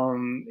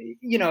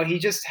 He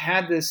just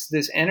had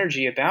this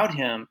energy about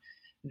him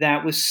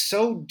that was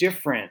so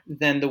different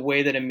than the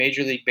way that a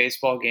Major League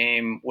Baseball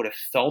game would have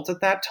felt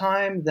at that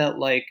time, that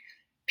like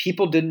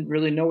people didn't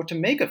really know what to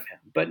make of him.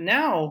 But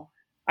now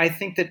I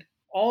think that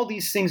all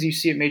these things you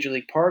see at Major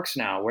League Parks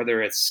now,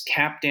 whether it's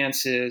cap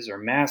dances or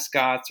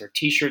mascots or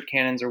T-shirt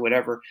cannons or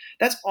whatever,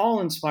 that's all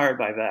inspired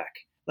by Vec.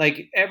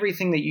 Like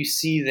everything that you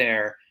see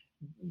there,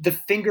 the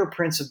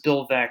fingerprints of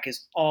Bill Vec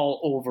is all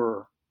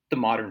over the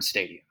modern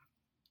stadium.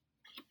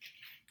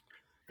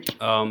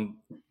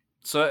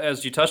 So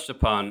as you touched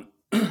upon,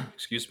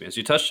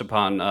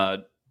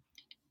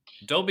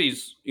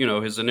 Doby's,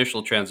 his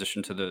initial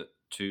transition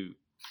to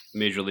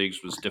major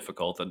leagues was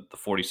difficult, and the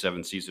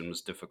 47 season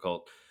was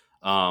difficult.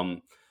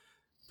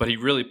 But he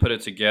really put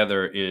it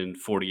together in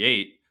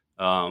 48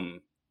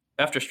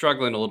 after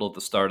struggling a little at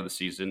the start of the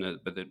season,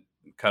 but then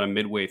kind of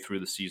midway through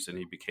the season,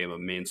 he became a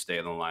mainstay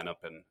in the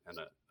lineup and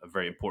a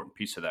very important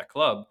piece of that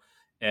club.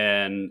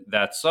 And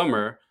that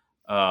summer,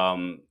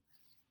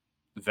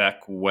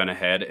 Vec went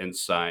ahead and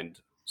signed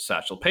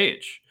Satchel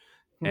Paige.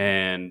 Mm-hmm.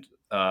 And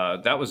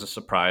that was a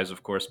surprise,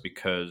 of course,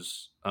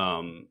 because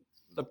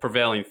the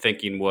prevailing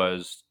thinking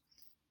was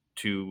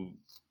to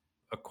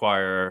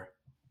acquire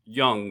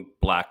young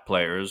black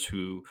players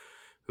who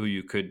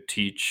you could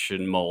teach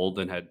and mold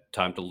and had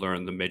time to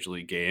learn the major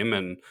league game.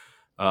 And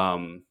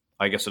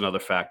I guess another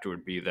factor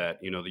would be that,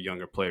 the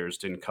younger players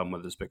didn't come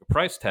with as big a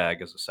price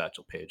tag as a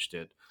Satchel Paige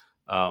did.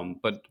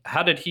 But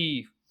how did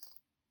he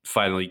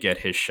finally get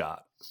his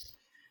shot?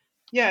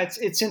 Yeah,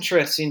 it's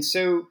interesting.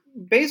 So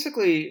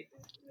basically,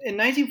 in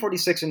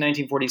 1946 and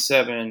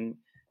 1947,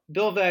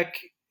 Bill Vec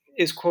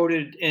is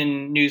quoted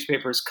in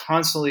newspapers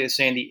constantly as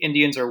saying the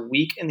Indians are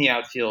weak in the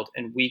outfield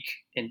and weak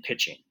in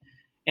pitching.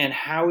 And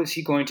how is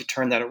he going to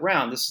turn that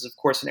around? This is, of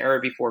course, an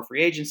era before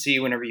free agency,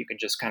 whenever you could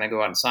just kind of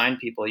go out and sign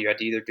people. You had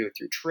to either do it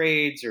through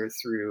trades or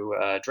through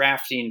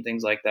drafting,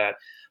 things like that.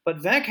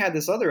 But Vec had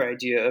this other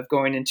idea of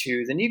going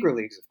into the Negro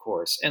Leagues, of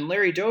course. And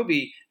Larry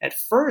Doby at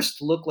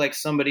first looked like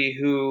somebody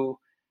who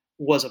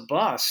was a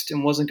bust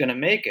and wasn't going to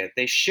make it.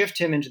 They shift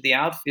him into the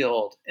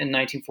outfield in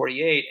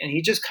 1948, and he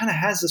just kind of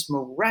has this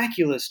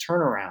miraculous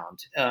turnaround.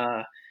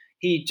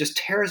 He just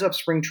tears up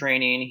spring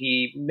training.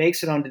 He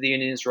makes it onto the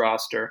Indians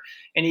roster,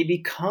 and he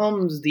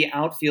becomes the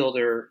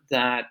outfielder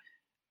that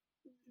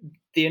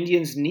the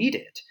Indians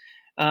needed.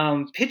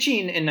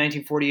 Pitching in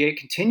 1948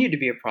 continued to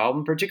be a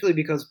problem, particularly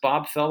because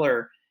Bob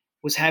Feller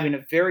was having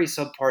a very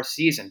subpar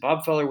season.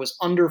 Bob Feller was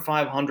under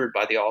 500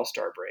 by the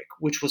All-Star break,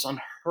 which was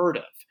unheard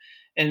of.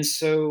 And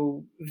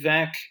so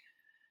Vec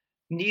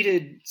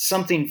needed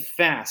something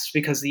fast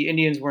because the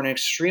Indians were in an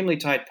extremely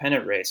tight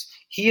pennant race.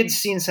 He had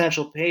seen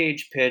Satchel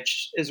Paige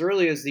pitch as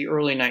early as the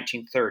early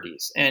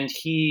 1930s, and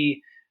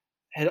he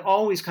had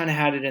always kind of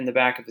had it in the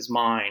back of his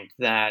mind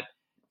that,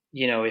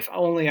 if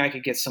only I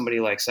could get somebody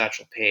like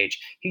Satchel Paige.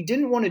 He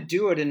didn't want to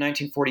do it in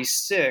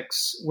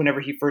 1946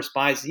 whenever he first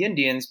buys the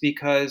Indians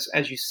because,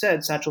 as you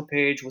said, Satchel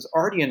Paige was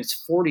already in his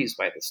 40s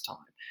by this time.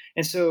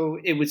 And so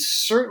it would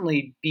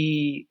certainly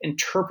be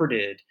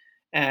interpreted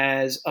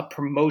as a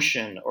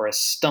promotion or a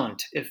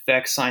stunt if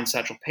Vec signed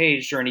Satchel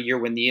Paige during a year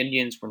when the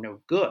Indians were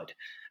no good.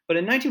 But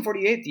in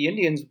 1948, the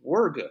Indians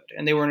were good,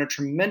 and they were in a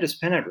tremendous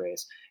pennant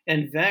race.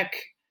 And Vec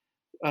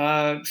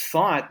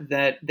thought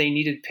that they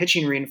needed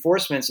pitching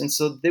reinforcements, and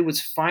so it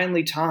was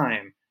finally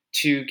time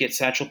to get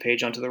Satchel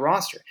Paige onto the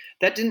roster.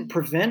 That didn't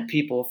prevent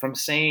people from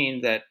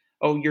saying that,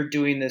 oh, you're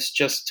doing this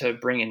just to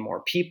bring in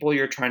more people,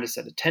 you're trying to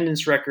set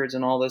attendance records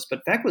and all this.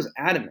 But Vec was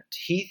adamant.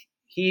 He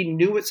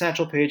knew what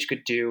Satchel Paige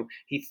could do.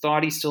 He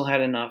thought he still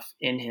had enough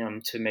in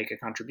him to make a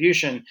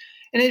contribution.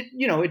 And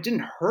it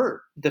didn't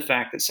hurt the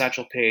fact that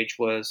Satchel Paige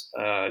was,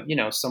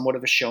 somewhat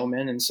of a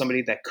showman and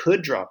somebody that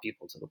could draw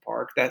people to the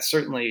park. That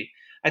certainly,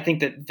 I think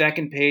that Vec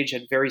and Paige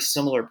had very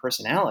similar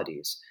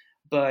personalities.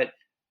 But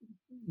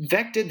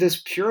Vec did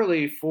this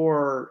purely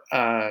for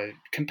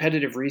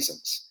competitive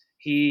reasons.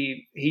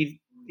 He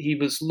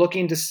was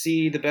looking to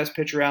see the best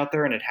pitcher out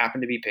there, and it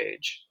happened to be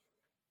Paige.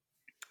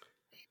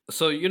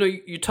 So,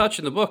 you touch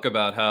in the book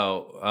about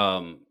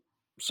how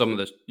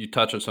you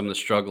touch on some of the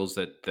struggles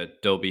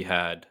that Doby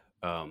had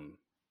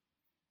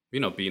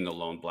being the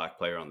lone black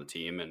player on the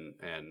team,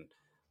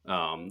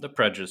 and the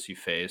prejudice he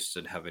faced,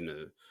 and having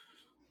to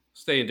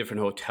stay in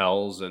different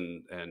hotels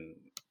and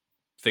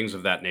things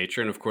of that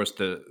nature, and of course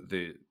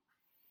the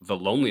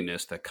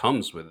loneliness that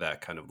comes with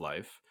that kind of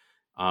life.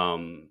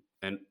 And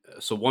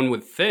so one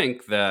would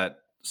think that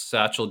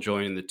Satchel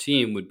joining the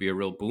team would be a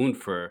real boon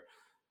for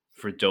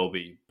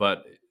Dobie,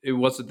 but it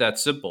wasn't that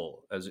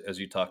simple, as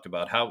you talked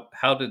about.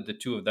 How did the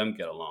two of them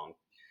get along?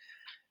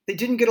 They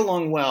didn't get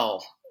along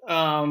well.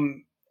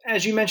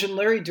 As you mentioned,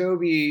 Larry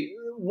Dobie,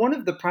 one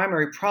of the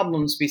primary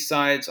problems,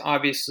 besides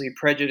obviously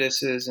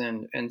prejudices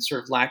and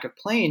sort of lack of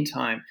playing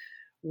time,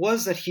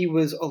 was that he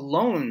was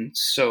alone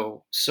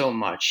so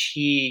much.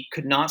 He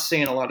could not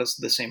stay in a lot of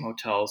the same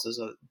hotels as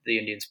the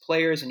Indians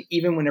players, and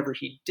even whenever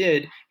he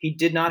did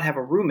not have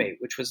a roommate,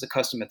 which was the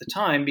custom at the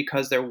time,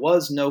 because there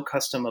was no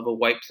custom of a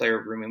white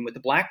player rooming with a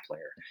black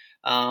player.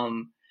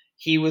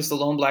 He was the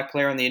lone black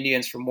player on the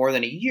Indians for more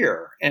than a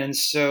year, and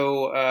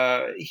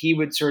so he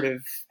would sort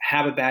of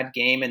have a bad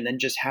game and then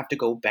just have to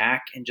go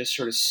back and just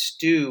sort of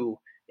stew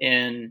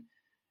in,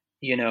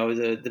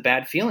 the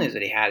bad feelings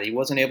that he had. He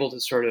wasn't able to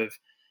sort of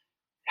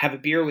have a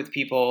beer with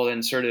people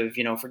and sort of,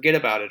 forget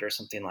about it or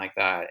something like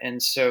that.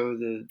 And so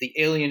the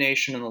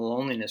alienation and the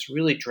loneliness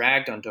really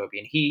dragged on Dobie.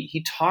 And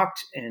he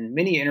talked in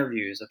many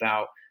interviews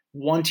about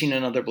wanting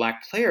another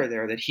black player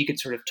there, that he could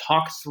sort of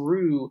talk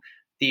through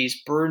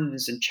these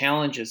burdens and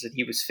challenges that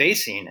he was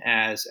facing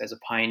as a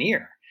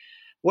pioneer.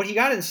 What he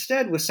got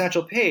instead was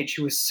Satchel Paige,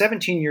 who was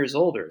 17 years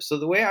older. So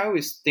the way I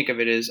always think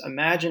of it is,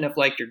 imagine if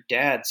like your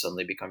dad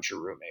suddenly becomes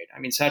your roommate. I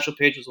mean, Satchel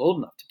Paige was old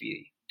enough to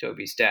be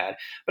Dobie's dad.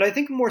 But I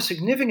think more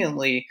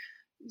significantly,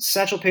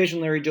 Satchel Paige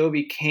and Larry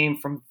Dobie came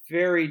from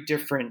very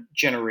different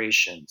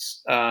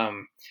generations.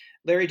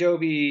 Larry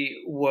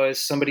Dobie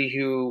was somebody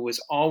who was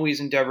always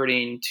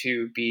endeavoring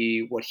to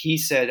be what he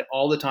said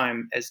all the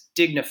time as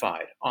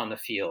dignified on the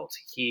field.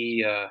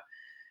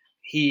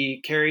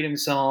 He carried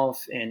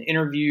himself in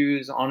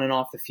interviews on and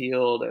off the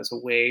field as a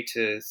way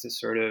to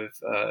sort of,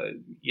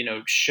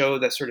 show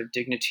that sort of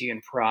dignity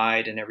and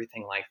pride and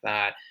everything like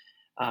that.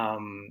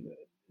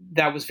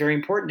 That was very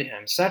important to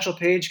him. Satchel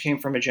Paige came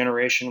from a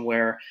generation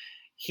where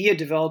he had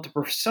developed a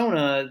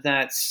persona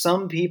that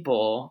some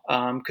people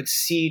could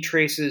see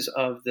traces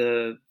of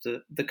the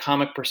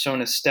comic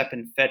persona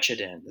Stepin Fetchit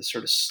in, the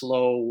sort of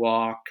slow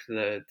walk,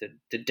 the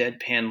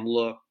deadpan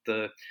look,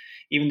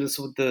 even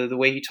the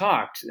way he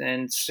talked.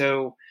 And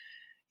so,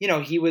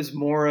 he was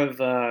more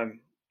of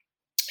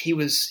he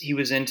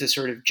was into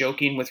sort of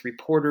joking with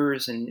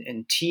reporters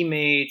and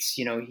teammates.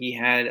 He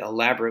had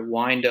elaborate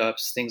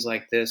wind-ups, things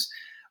like this.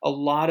 A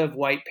lot of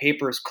white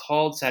papers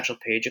called Satchel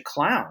Paige a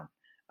clown.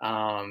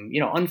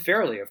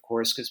 Unfairly, of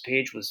course, because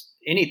Paige was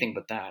anything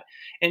but that.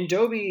 And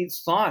Dobie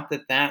thought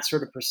that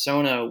sort of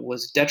persona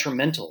was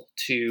detrimental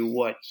to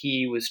what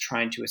he was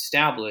trying to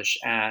establish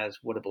as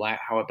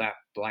how a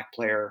black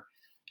player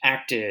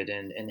acted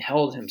and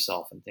held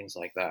himself and things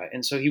like that.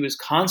 And so he was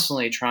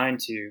constantly trying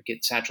to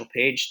get Satchel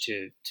Paige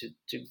to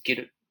get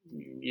it,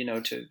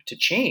 to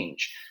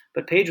change.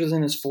 But Paige was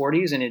in his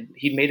 40s and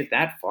he'd made it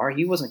that far.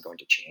 He wasn't going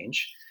to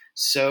change.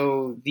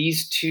 So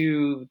these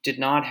two did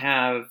not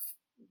have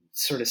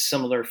sort of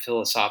similar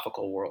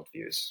philosophical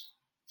worldviews.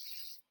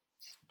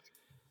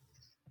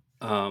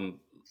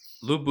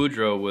 Lou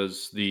Boudreau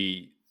was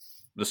the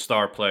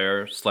star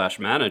player /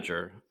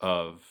 manager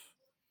of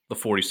the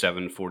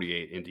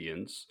 47-48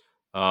 Indians.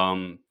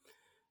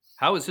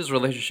 How is his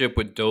relationship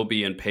with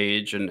Dobie and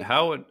Paige, and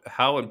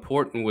how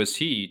important was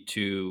he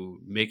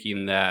to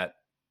making that,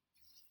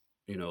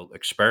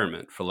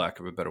 experiment, for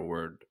lack of a better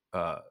word,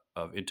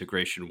 of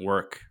integration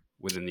work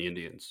within the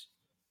Indians?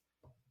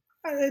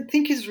 I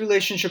think his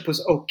relationship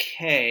was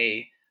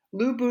okay.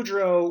 Lou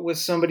Boudreau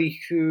was somebody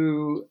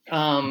who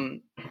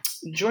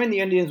joined the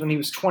Indians when he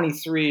was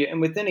 23, and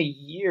within a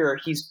year,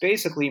 he's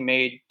basically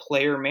made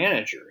player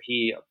manager.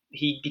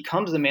 He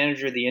becomes the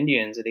manager of the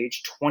Indians at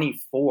age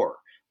 24,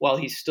 while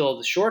he's still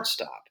the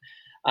shortstop.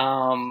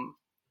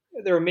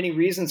 There are many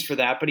reasons for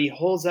that, but he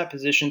holds that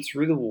position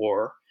through the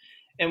war.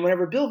 And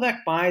whenever Bill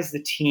Veeck buys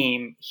the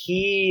team,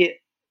 he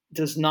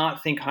does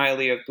not think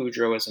highly of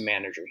Boudreau as a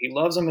manager. He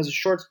loves him as a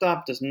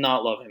shortstop, does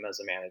not love him as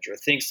a manager,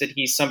 thinks that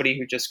he's somebody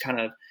who just kind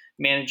of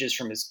manages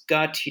from his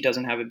gut. He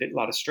doesn't have a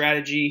lot of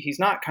strategy. He's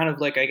not kind of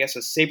like, I guess, a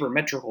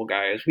sabermetrical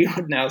guy, as we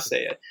would now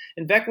say it.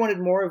 And Veeck wanted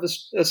more of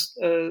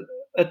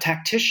a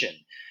tactician.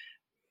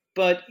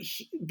 But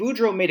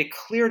Boudreau made it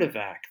clear to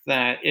Veeck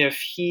that if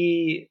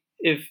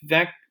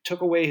Veeck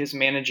took away his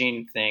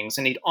managing things,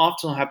 and he'd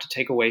also have to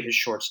take away his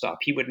shortstop,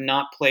 he would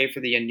not play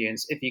for the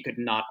Indians if he could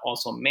not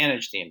also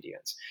manage the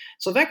Indians.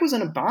 So Veeck was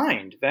in a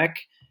bind. Veeck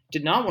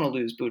did not want to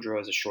lose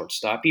Boudreau as a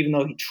shortstop, even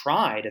though he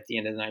tried at the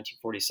end of the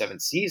 1947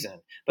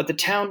 season. But the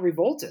town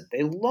revolted.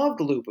 They loved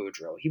Lou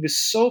Boudreau. He was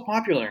so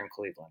popular in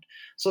Cleveland.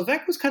 So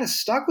Veeck was kind of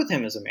stuck with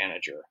him as a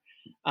manager.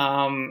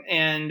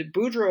 And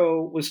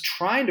Boudreau was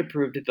trying to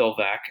prove to Bill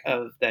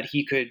Veeck that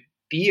he could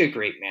be a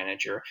great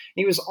manager. And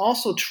he was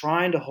also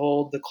trying to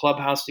hold the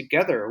clubhouse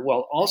together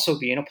while also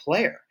being a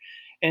player.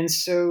 And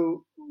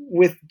so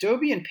with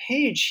Doby and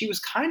Page, he was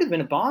kind of in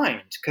a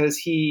bind because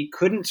he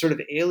couldn't sort of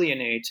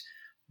alienate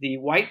the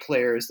white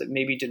players that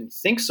maybe didn't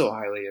think so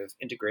highly of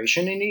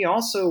integration. And he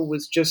also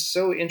was just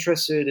so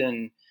interested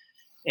in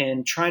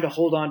trying to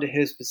hold on to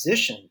his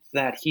position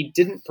that he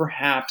didn't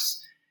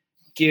perhaps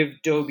give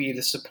Doby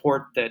the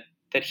support that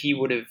he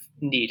would have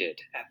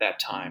needed at that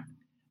time.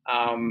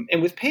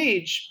 And with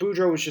Page,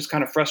 Boudreau was just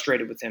kind of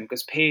frustrated with him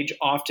because Page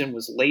often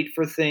was late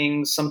for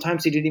things.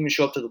 Sometimes he didn't even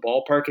show up to the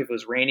ballpark if it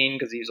was raining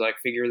because he was like,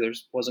 figure there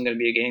wasn't going to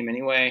be a game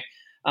anyway.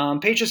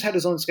 Page just had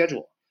his own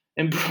schedule,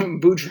 and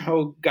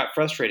Boudreau got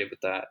frustrated with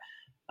that.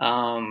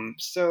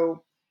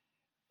 So,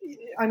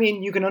 I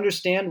mean, you can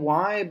understand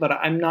why, but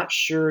I'm not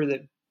sure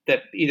that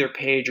either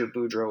Page or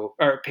Boudreau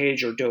or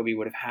Page or Doby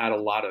would have had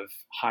a lot of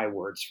high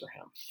words for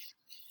him.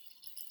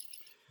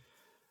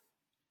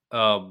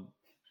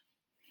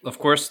 Of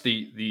course,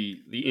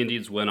 the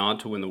Indians went on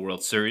to win the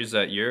World Series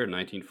that year in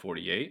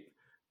 1948.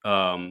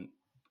 And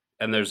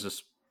there's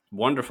this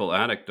wonderful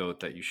anecdote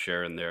that you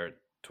share in there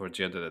towards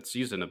the end of that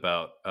season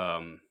about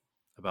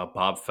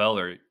Bob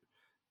Feller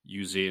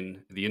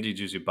using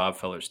Bob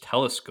Feller's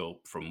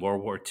telescope from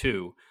World War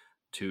II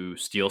to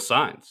steal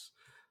signs.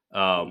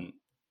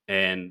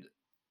 And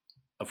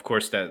of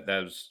course, that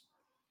was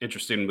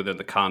interesting within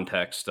the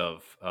context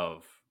of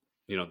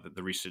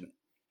the recent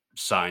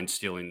sign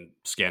stealing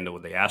scandal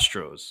with the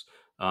Astros.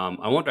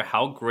 I wonder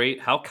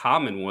how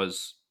common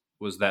was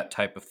that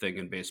type of thing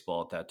in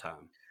baseball at that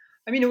time?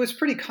 I mean, it was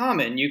pretty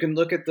common. You can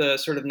look at the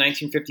sort of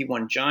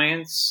 1951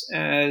 Giants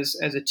as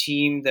a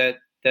team that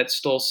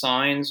stole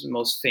signs,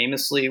 most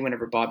famously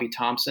whenever Bobby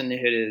Thompson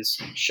hit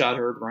his shot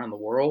heard around the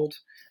world.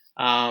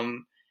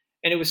 And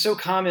it was so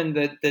common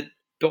that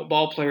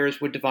ball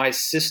players would devise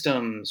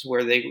systems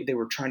where they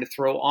were trying to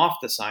throw off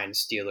the sign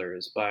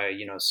stealers by,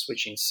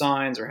 switching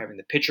signs or having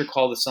the pitcher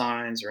call the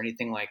signs or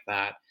anything like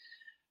that.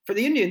 For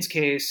the Indians'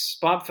 case,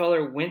 Bob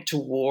Feller went to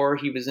war.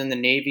 He was in the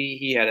Navy.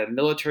 He had a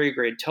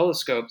military-grade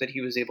telescope that he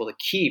was able to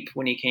keep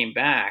when he came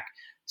back.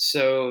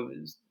 So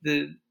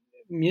the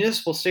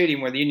municipal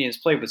stadium where the Indians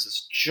played was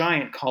this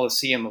giant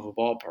coliseum of a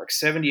ballpark,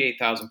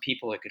 78,000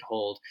 people it could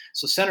hold.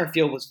 So center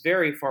field was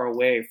very far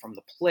away from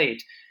the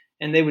plate,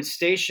 and they would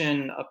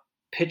station a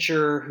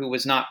pitcher who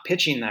was not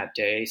pitching that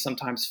day,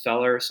 sometimes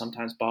Feller,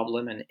 sometimes Bob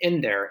Lemon,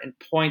 in there and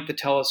point the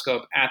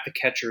telescope at the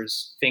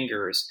catcher's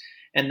fingers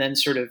and then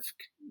sort of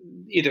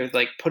either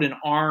like put an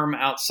arm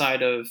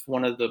outside of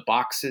one of the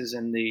boxes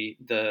in the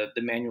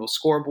manual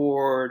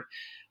scoreboard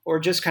or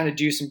just kind of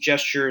do some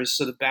gestures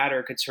so the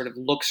batter could sort of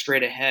look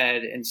straight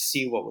ahead and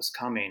see what was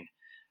coming.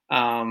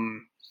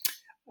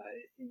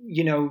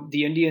 The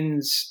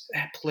Indians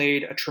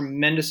played a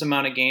tremendous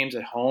amount of games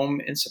at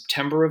home in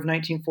September of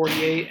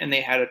 1948, and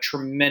they had a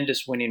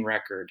tremendous winning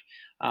record.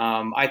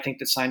 I think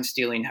the sign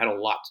stealing had a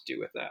lot to do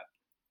with that.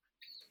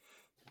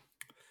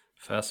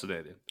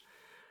 Fascinating.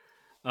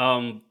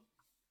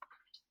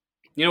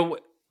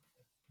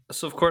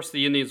 So of course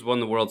the Indians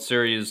won the World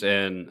Series,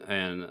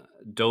 and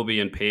Doby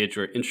and Page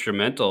were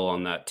instrumental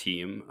on that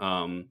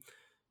team.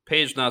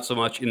 Page not so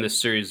much in the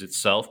series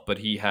itself, but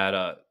he had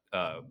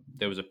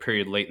there was a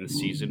period late in the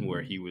season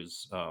where he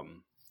was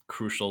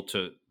crucial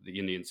to the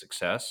Indian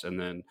success, and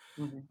then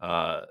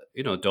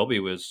Doby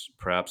was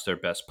perhaps their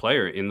best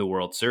player in the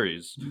World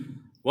Series.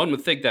 One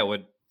would think that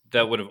would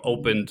have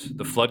opened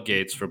the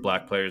floodgates for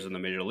black players in the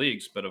major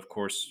leagues, but of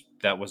course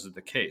that wasn't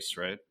the case,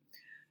 right?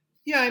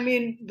 Yeah, I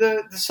mean,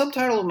 the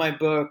subtitle of my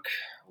book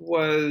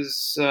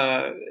was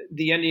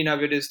the ending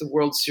of it is the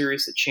World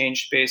Series that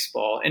changed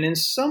baseball. And in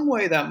some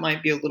way that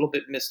might be a little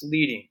bit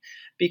misleading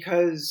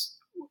because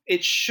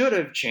it should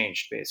have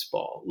changed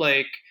baseball.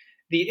 Like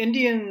the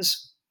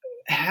Indians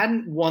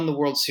hadn't won the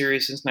World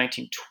Series since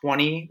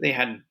 1920. They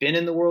hadn't been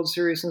in the World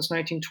Series since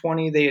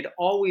 1920.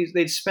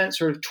 They'd spent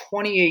sort of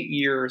 28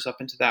 years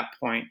up until that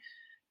point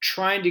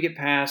trying to get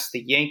past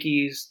the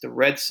Yankees, the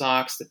Red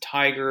Sox, the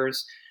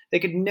Tigers. They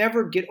could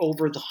never get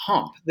over the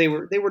hump. They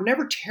were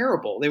never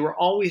terrible. They were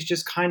always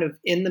just kind of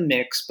in the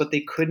mix, but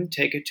they couldn't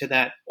take it to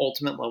that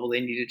ultimate level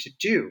they needed to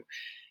do.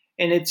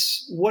 And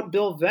it's what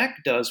Bill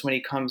Veeck does when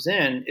he comes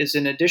in is,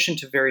 in addition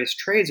to various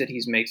trades that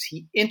he makes,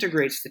 he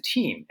integrates the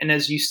team. And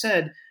as you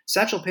said,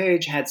 Satchel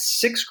Paige had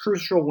 6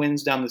 crucial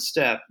wins down the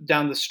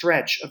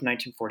stretch of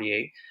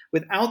 1948.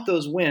 Without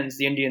those wins,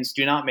 the Indians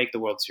do not make the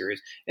World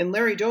Series. And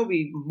Larry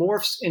Doby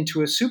morphs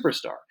into a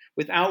superstar,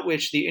 without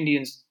which the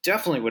Indians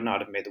definitely would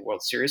not have made the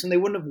World Series, and they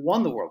wouldn't have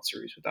won the World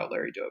Series without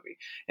Larry Doby.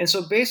 And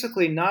so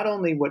basically, not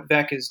only what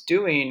Veeck is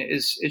doing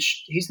is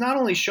he's not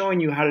only showing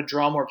you how to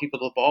draw more people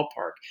to the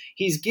ballpark,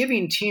 he's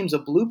giving teams a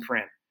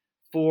blueprint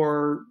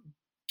for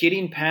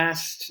getting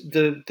past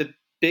the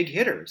big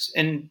hitters.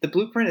 And the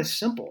blueprint is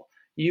simple.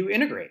 You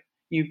integrate.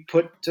 You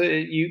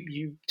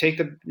take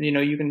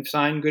you can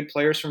sign good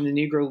players from the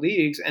Negro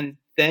Leagues, and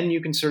then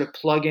you can sort of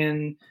plug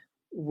in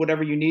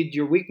whatever you need,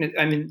 your weakness.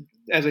 I mean,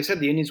 as I said,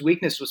 the Indians'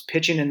 weakness was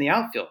pitching in the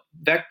outfield.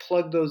 Veeck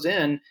plugged those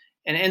in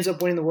and ends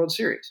up winning the World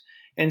Series.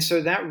 And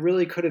so that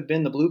really could have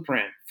been the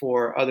blueprint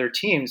for other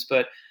teams.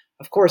 But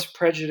of course,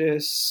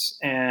 prejudice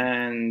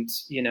and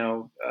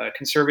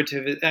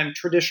conservative and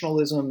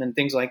traditionalism and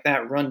things like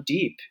that run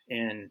deep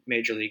in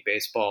Major League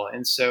Baseball.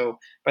 And so,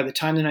 by the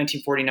time the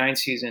 1949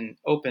 season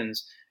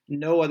opens,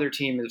 no other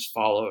team has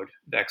followed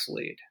Veck's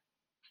lead.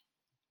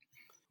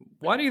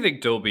 Why do you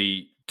think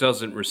Doby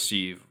doesn't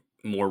receive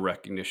more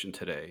recognition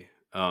today?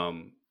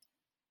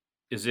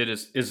 Is it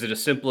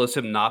as simple as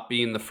him not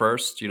being the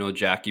first,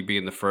 Jackie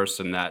being the first,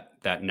 and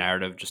that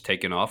narrative just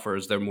taking off, or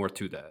is there more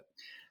to that?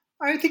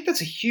 I think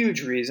that's a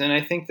huge reason.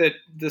 I think that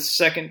the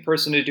second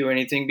person to do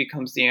anything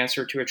becomes the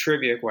answer to a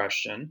trivia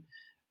question.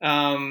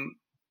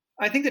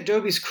 I think that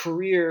Doby's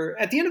career,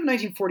 at the end of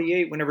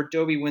 1948, whenever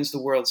Doby wins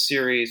the World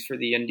Series for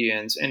the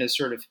Indians and is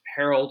sort of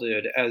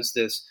heralded as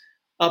this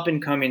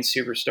up-and-coming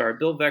superstar,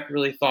 Bill Veeck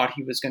really thought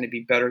he was going to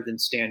be better than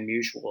Stan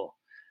Musial.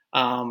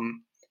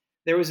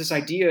 There was this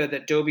idea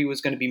that Doby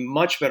was going to be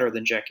much better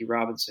than Jackie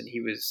Robinson. He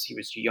was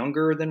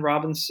younger than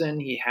Robinson.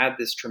 He had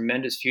this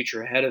tremendous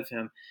future ahead of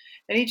him.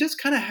 And he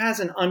just kind of has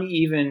an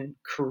uneven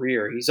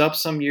career. He's up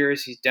some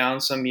years, he's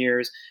down some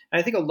years. And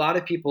I think a lot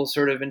of people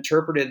sort of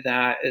interpreted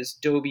that as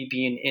Doby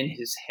being in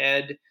his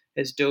head,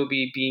 as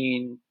Doby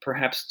being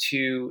perhaps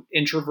too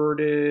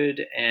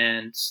introverted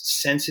and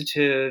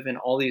sensitive and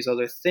all these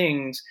other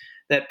things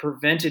that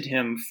prevented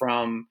him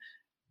from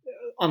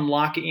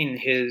unlocking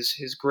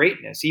his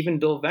greatness. Even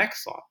Bill Veeck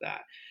thought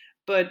that.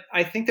 But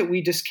I think that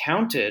we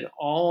discounted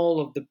all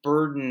of the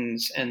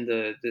burdens and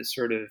the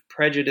sort of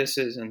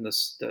prejudices and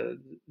the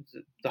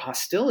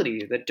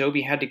hostility that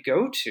Doby had to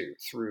go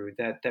through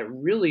that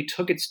really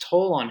took its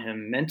toll on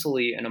him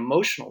mentally and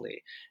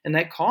emotionally, and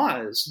that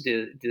caused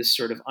this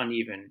sort of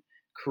uneven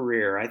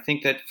career. I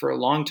think that for a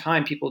long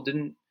time people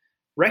didn't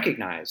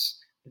recognize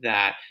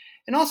that.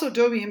 And also,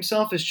 Doby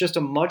himself is just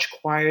a much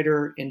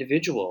quieter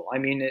individual. I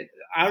mean,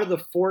 out of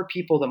the four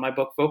people that my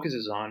book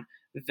focuses on,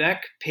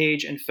 Veeck,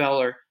 Page, and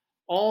Feller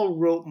all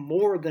wrote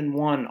more than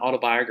one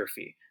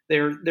autobiography.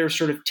 They're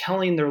sort of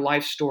telling their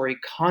life story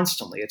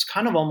constantly. It's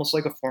kind of almost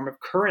like a form of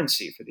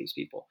currency for these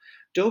people.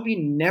 Doby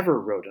never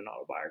wrote an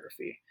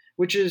autobiography,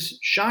 which is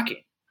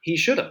shocking. He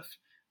should have.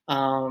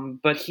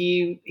 But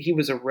he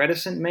was a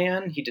reticent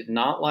man. He did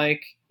not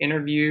like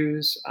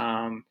interviews.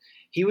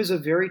 He was a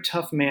very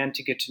tough man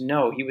to get to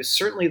know. He was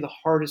certainly the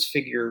hardest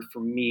figure for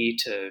me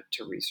to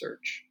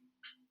research.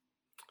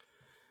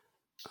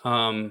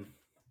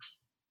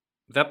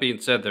 That being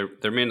said,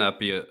 there may not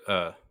be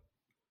a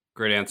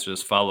great answer to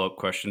this follow-up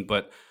question,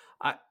 but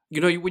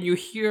when you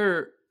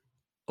hear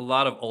a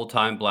lot of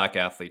old-time Black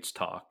athletes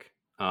talk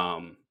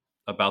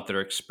about their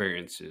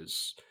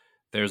experiences,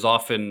 there's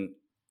often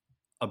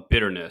a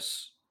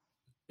bitterness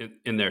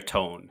in their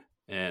tone,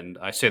 and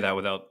I say that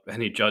without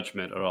any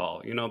judgment at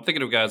all. I'm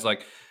thinking of guys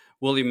like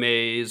Willie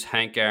Mays,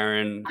 Hank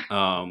Aaron,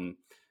 and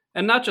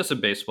not just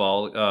in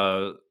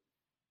baseball.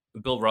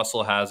 Bill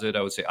Russell has it.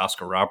 I would say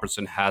Oscar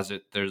Robertson has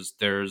it.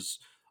 There's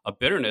a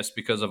bitterness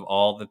because of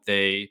all that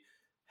they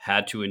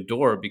had to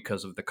endure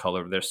because of the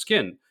color of their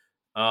skin.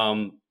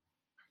 Do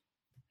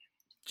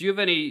you have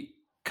any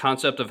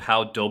concept of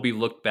how Doby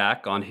looked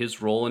back on his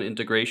role in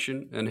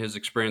integration and his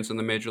experience in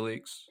the major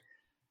leagues?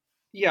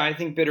 Yeah, I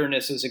think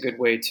bitterness is a good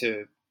way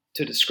to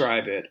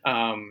describe it.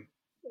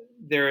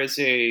 There is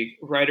a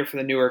writer for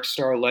the New York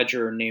Star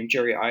Ledger named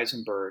Jerry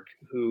Eisenberg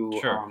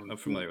who I'm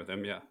familiar with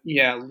him.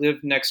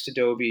 Lived next to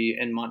Doby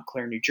in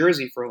Montclair, New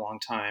Jersey for a long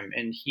time,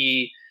 and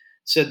he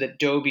said that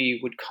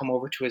Doby would come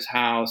over to his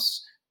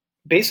house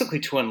basically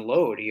to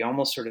unload. He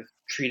almost sort of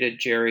treated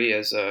Jerry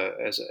as a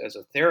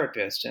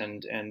therapist,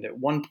 and at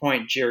one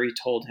point Jerry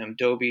told him,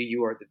 Doby,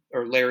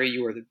 Larry,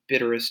 you are the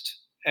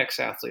bitterest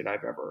ex-athlete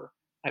I've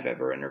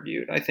ever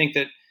interviewed. I think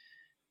that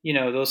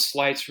those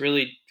slights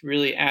really,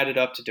 really added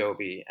up to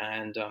Doby.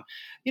 And,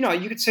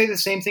 you could say the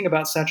same thing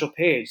about Satchel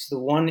Paige. The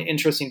one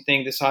interesting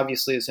thing, this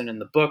obviously isn't in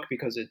the book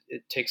because it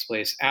takes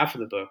place after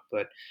the book,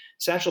 but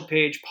Satchel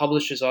Paige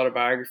published his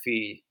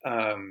autobiography,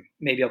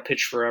 Maybe I'll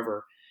Pitch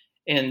Forever,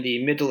 in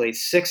the mid to late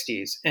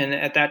 60s. And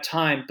at that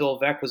time, Bill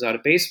Veeck was out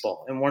of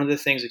baseball. And one of the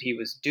things that he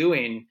was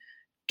doing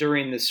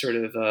during this sort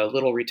of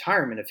little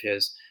retirement of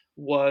his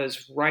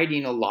was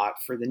writing a lot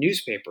for the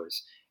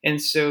newspapers.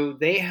 And so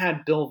they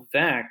had Bill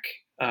Veeck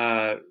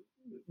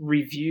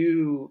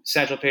review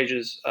Satchel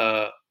Paige's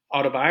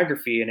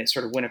autobiography, and it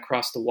sort of went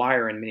across the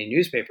wire in many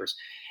newspapers.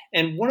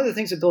 And one of the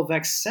things that Bill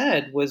Veeck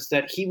said was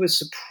that he was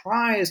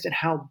surprised at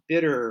how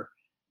bitter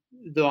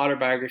the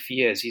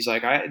autobiography is. He's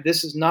like,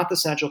 this is not the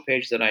Satchel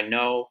Paige that I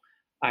know.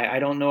 I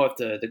don't know if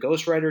the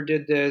ghostwriter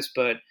did this,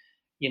 but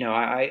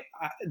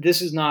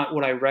this is not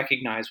what I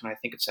recognize when I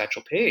think of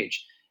Satchel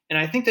Paige. And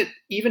I think that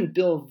even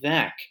Bill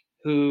Veeck,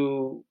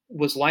 who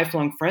was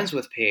lifelong friends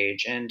with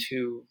Paige and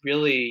who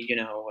really,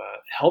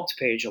 helped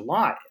Paige a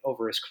lot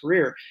over his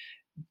career,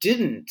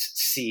 didn't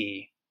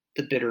see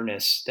the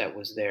bitterness that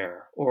was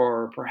there,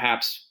 or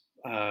perhaps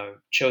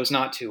chose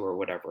not to, or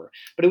whatever.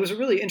 But it was a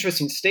really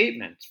interesting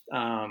statement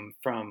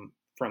from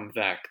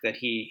Veeck that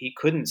he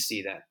couldn't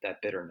see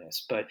that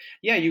bitterness. But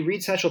yeah, you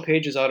read Satchel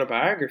Paige's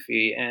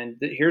autobiography, and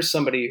here's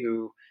somebody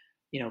who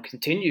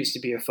continues to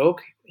be a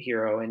folk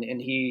hero, and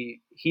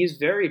he's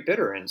very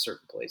bitter in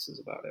certain places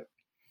about it.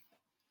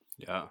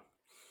 Yeah.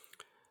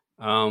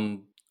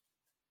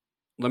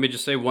 Let me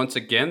just say once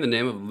again, the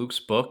name of Luke's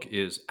book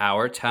is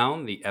Our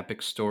Town, the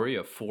epic story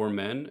of four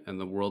men and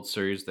the World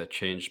Series that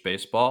changed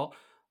baseball.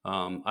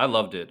 I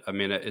loved it. I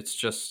mean, it's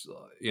just,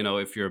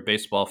 if you're a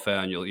baseball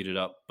fan, you'll eat it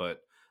up,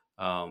 but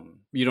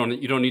you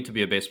don't need to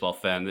be a baseball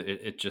fan.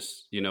 It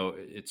just,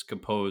 it's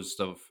composed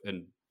of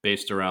and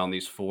based around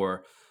these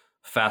four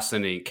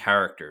fascinating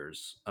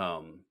characters,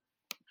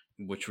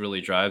 which really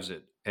drives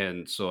it.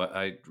 And so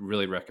I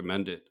really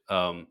recommend it.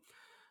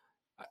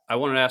 I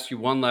wanted to ask you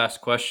one last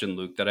question,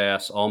 Luke, that I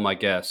ask all my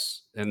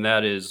guests, and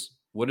that is,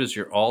 what is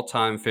your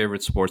all-time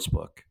favorite sports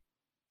book?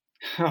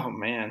 Oh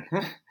man,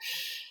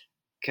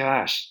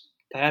 gosh,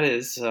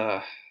 that's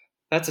a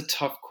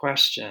tough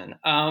question.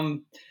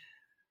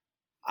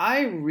 I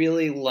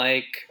really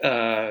like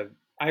the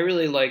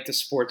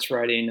sports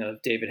writing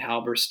of David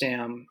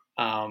Halberstam,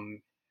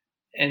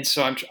 and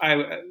so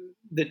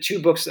the two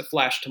books that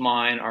flash to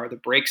mind are The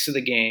Breaks of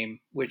the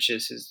Game, which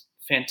is his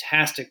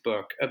fantastic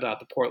book about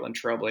the Portland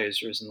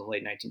Trailblazers in the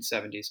late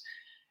 1970s,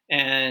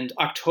 and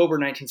October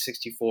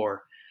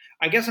 1964.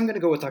 I guess I'm going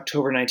to go with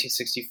October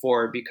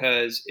 1964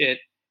 because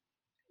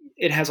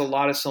it has a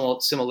lot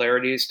of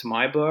similarities to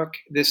my book.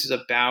 This is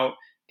about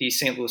the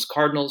St. Louis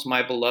Cardinals,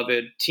 my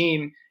beloved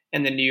team,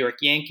 and the New York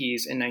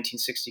Yankees in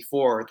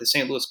 1964. The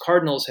St. Louis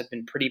Cardinals had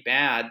been pretty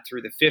bad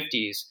through the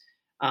 50s,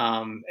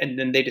 and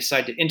then they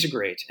decide to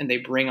integrate, and they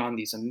bring on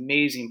these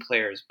amazing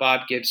players,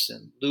 Bob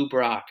Gibson, Lou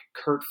Brock,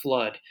 Curt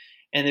Flood,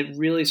 and it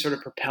really sort of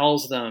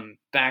propels them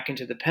back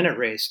into the pennant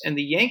race. And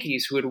the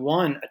Yankees, who had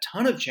won a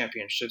ton of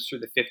championships through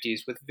the 50s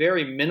with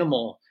very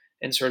minimal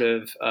and sort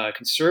of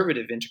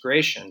conservative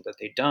integration that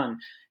they'd done,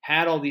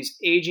 had all these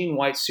aging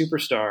white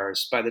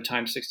superstars by the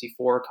time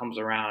 64 comes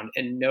around,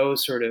 and no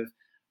sort of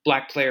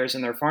black players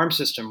in their farm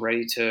system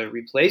ready to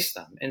replace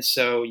them. And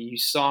so you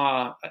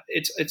saw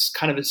it's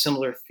kind of a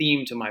similar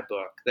theme to my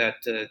book, that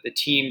the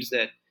teams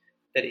that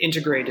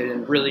integrated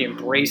and really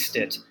embraced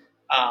it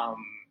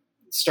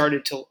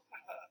started to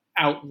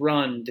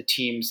outrun the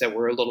teams that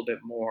were a little bit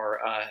more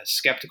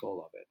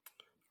skeptical of it.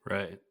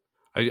 Right.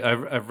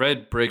 I've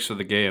read Breaks of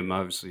the Game,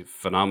 obviously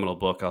phenomenal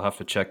book. I'll have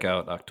to check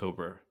out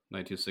October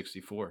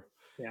 1964.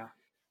 Yeah.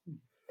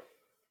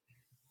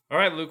 All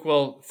right, Luke.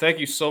 Well, thank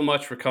you so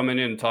much for coming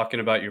in and talking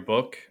about your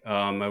book.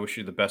 I wish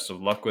you the best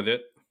of luck with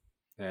it,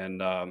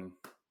 and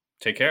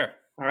take care.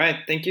 All right.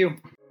 Thank you.